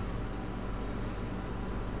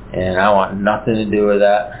 And I want nothing to do with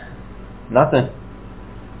that. Nothing.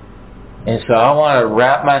 And so I want to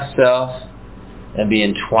wrap myself and be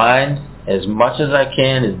entwined as much as I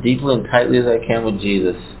can, as deeply and tightly as I can with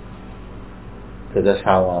Jesus. Because that's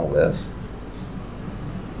how I want to live.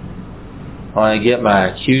 I want to get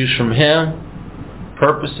my cues from Him,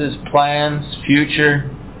 purposes, plans,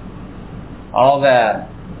 future, all that.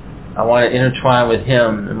 I want to intertwine with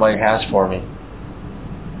Him and what He has for me.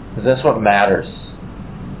 Because that's what matters.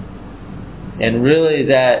 And really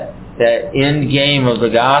that end game of the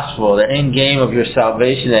gospel, the end game of your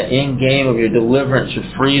salvation, that end game of your deliverance, your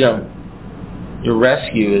freedom, your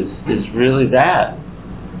rescue is really that.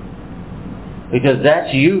 Because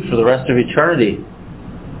that's you for the rest of eternity.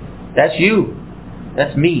 That's you.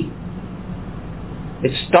 That's me.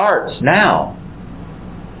 It starts now.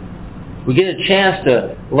 We get a chance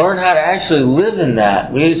to learn how to actually live in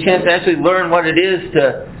that. We get a chance to actually learn what it is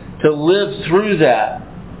to live through that.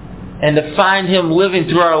 And to find Him living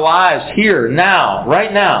through our lives here, now,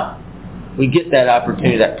 right now. We get that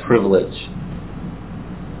opportunity, that privilege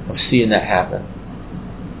of seeing that happen.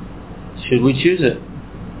 Should we choose it?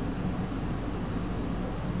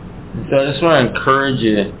 And so I just want to encourage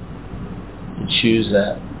you to choose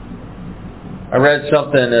that. I read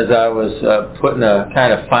something as I was putting a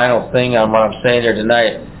kind of final thing on what I'm saying here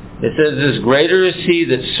tonight. It says this: greater is he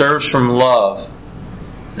that serves from love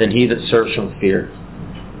than he that serves from fear.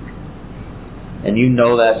 And you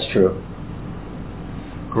know that's true.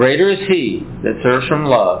 Greater is he that serves from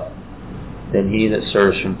love than he that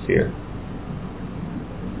serves from fear.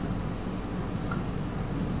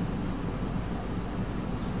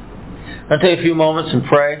 I'll take a few moments and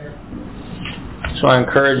pray. So I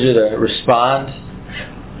encourage you to respond.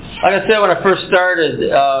 Like I said when I first started,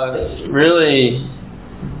 really,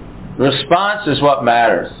 response is what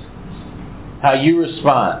matters. How you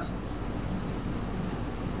respond.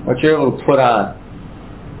 What you're able to put on.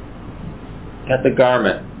 Got the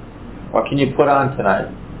garment. What can you put on tonight?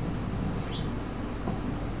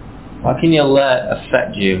 What can you let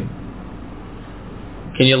affect you?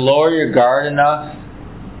 Can you lower your guard enough?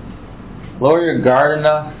 Lower your guard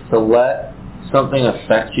enough to let something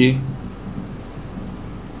affect you?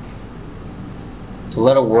 To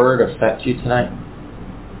let a word affect you tonight?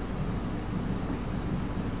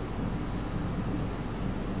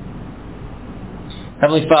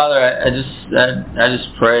 Heavenly Father, I just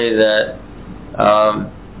pray that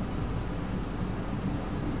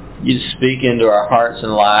you speak into our hearts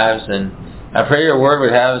and lives, and I pray your word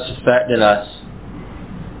would have its effect in us.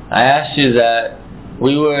 I ask you that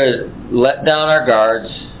we would let down our guards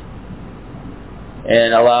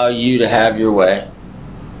and allow you to have your way.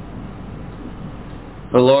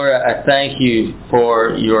 But Lord, I thank you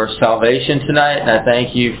for your salvation tonight, and I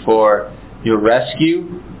thank you for your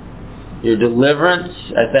rescue, your deliverance.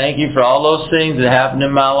 I thank you for all those things that happened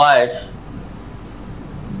in my life.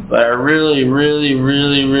 But I really, really,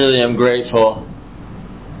 really, really am grateful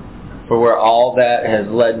for where all that has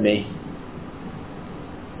led me.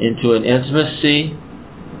 Into an intimacy,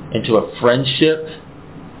 into a friendship,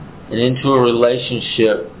 and into a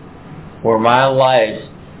relationship where my life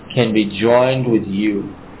can be joined with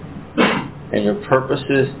you and your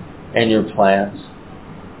purposes and your plans.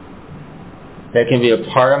 That can be a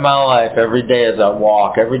part of my life every day as I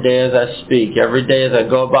walk, every day as I speak, every day as I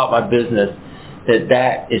go about my business,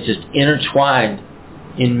 that is just intertwined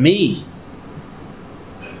in me.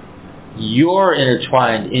 You're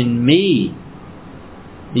intertwined in me.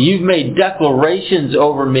 You've made declarations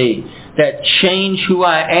over me that change who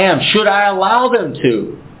I am. Should I allow them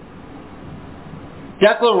to?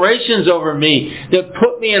 Declarations over me that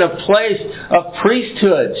put me in a place of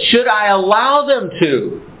priesthood. Should I allow them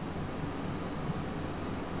to?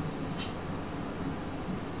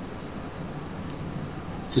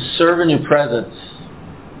 To serve in your presence.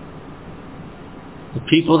 The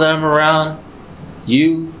people that I'm around,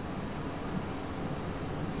 you,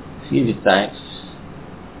 to give you thanks.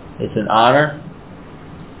 It's an honor.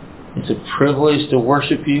 It's a privilege to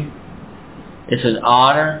worship you. It's an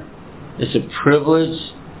honor. It's a privilege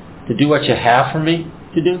to do what you have for me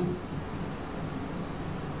to do.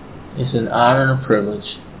 It's an honor and a privilege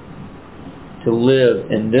to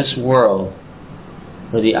live in this world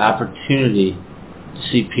with the opportunity to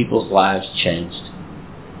see people's lives changed.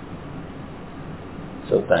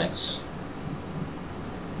 So thanks.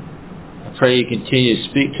 I pray you continue to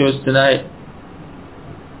speak to us tonight.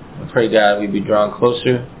 I pray, God, we be drawn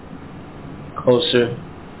closer, closer,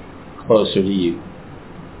 closer to you.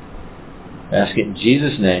 I ask it in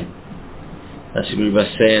Jesus' name. Let's agree by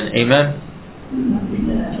saying amen.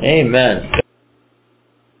 Amen.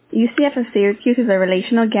 UCF of Syracuse is a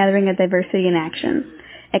relational gathering of diversity in action.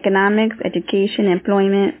 Economics, education,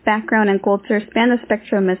 employment, background, and culture span the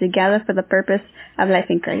spectrum as we gather for the purpose of life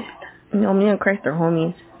in Christ. You know, me and Christ are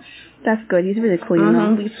homies. That's good. He's really cool, you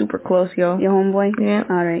know. We super close, yo. Your homeboy? Yeah.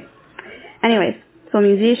 All right. Anyways, so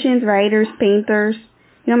musicians, writers, painters.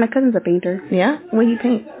 You know, my cousin's a painter. Yeah? What do you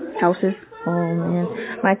paint? Houses. Oh,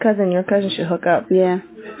 man. My cousin, your cousin should hook up. Yeah.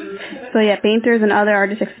 So, yeah, painters and other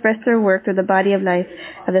artists express their work through the body of life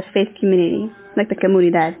of this faith community, like the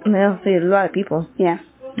comunidad. Yeah, so there's a lot of people. Yeah.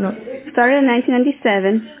 No. Started in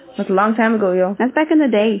 1997. That's a long time ago, yo. That's back in the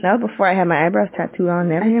day. That was before I had my eyebrows tattooed on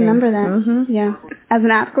and everything. I remember that. Mm-hmm. Yeah. As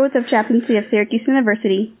an outgrowth of chaplaincy of Syracuse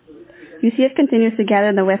University, UCF continues to gather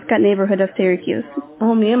in the Westcott neighborhood of Syracuse.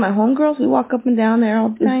 Oh, me and my homegirls, we walk up and down there all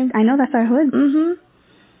the time. I know, that's our hood. Mm-hmm.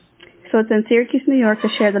 So it's in Syracuse, New York to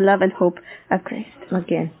share the love and hope of Christ.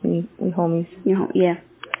 Again, we homies. You know, yeah.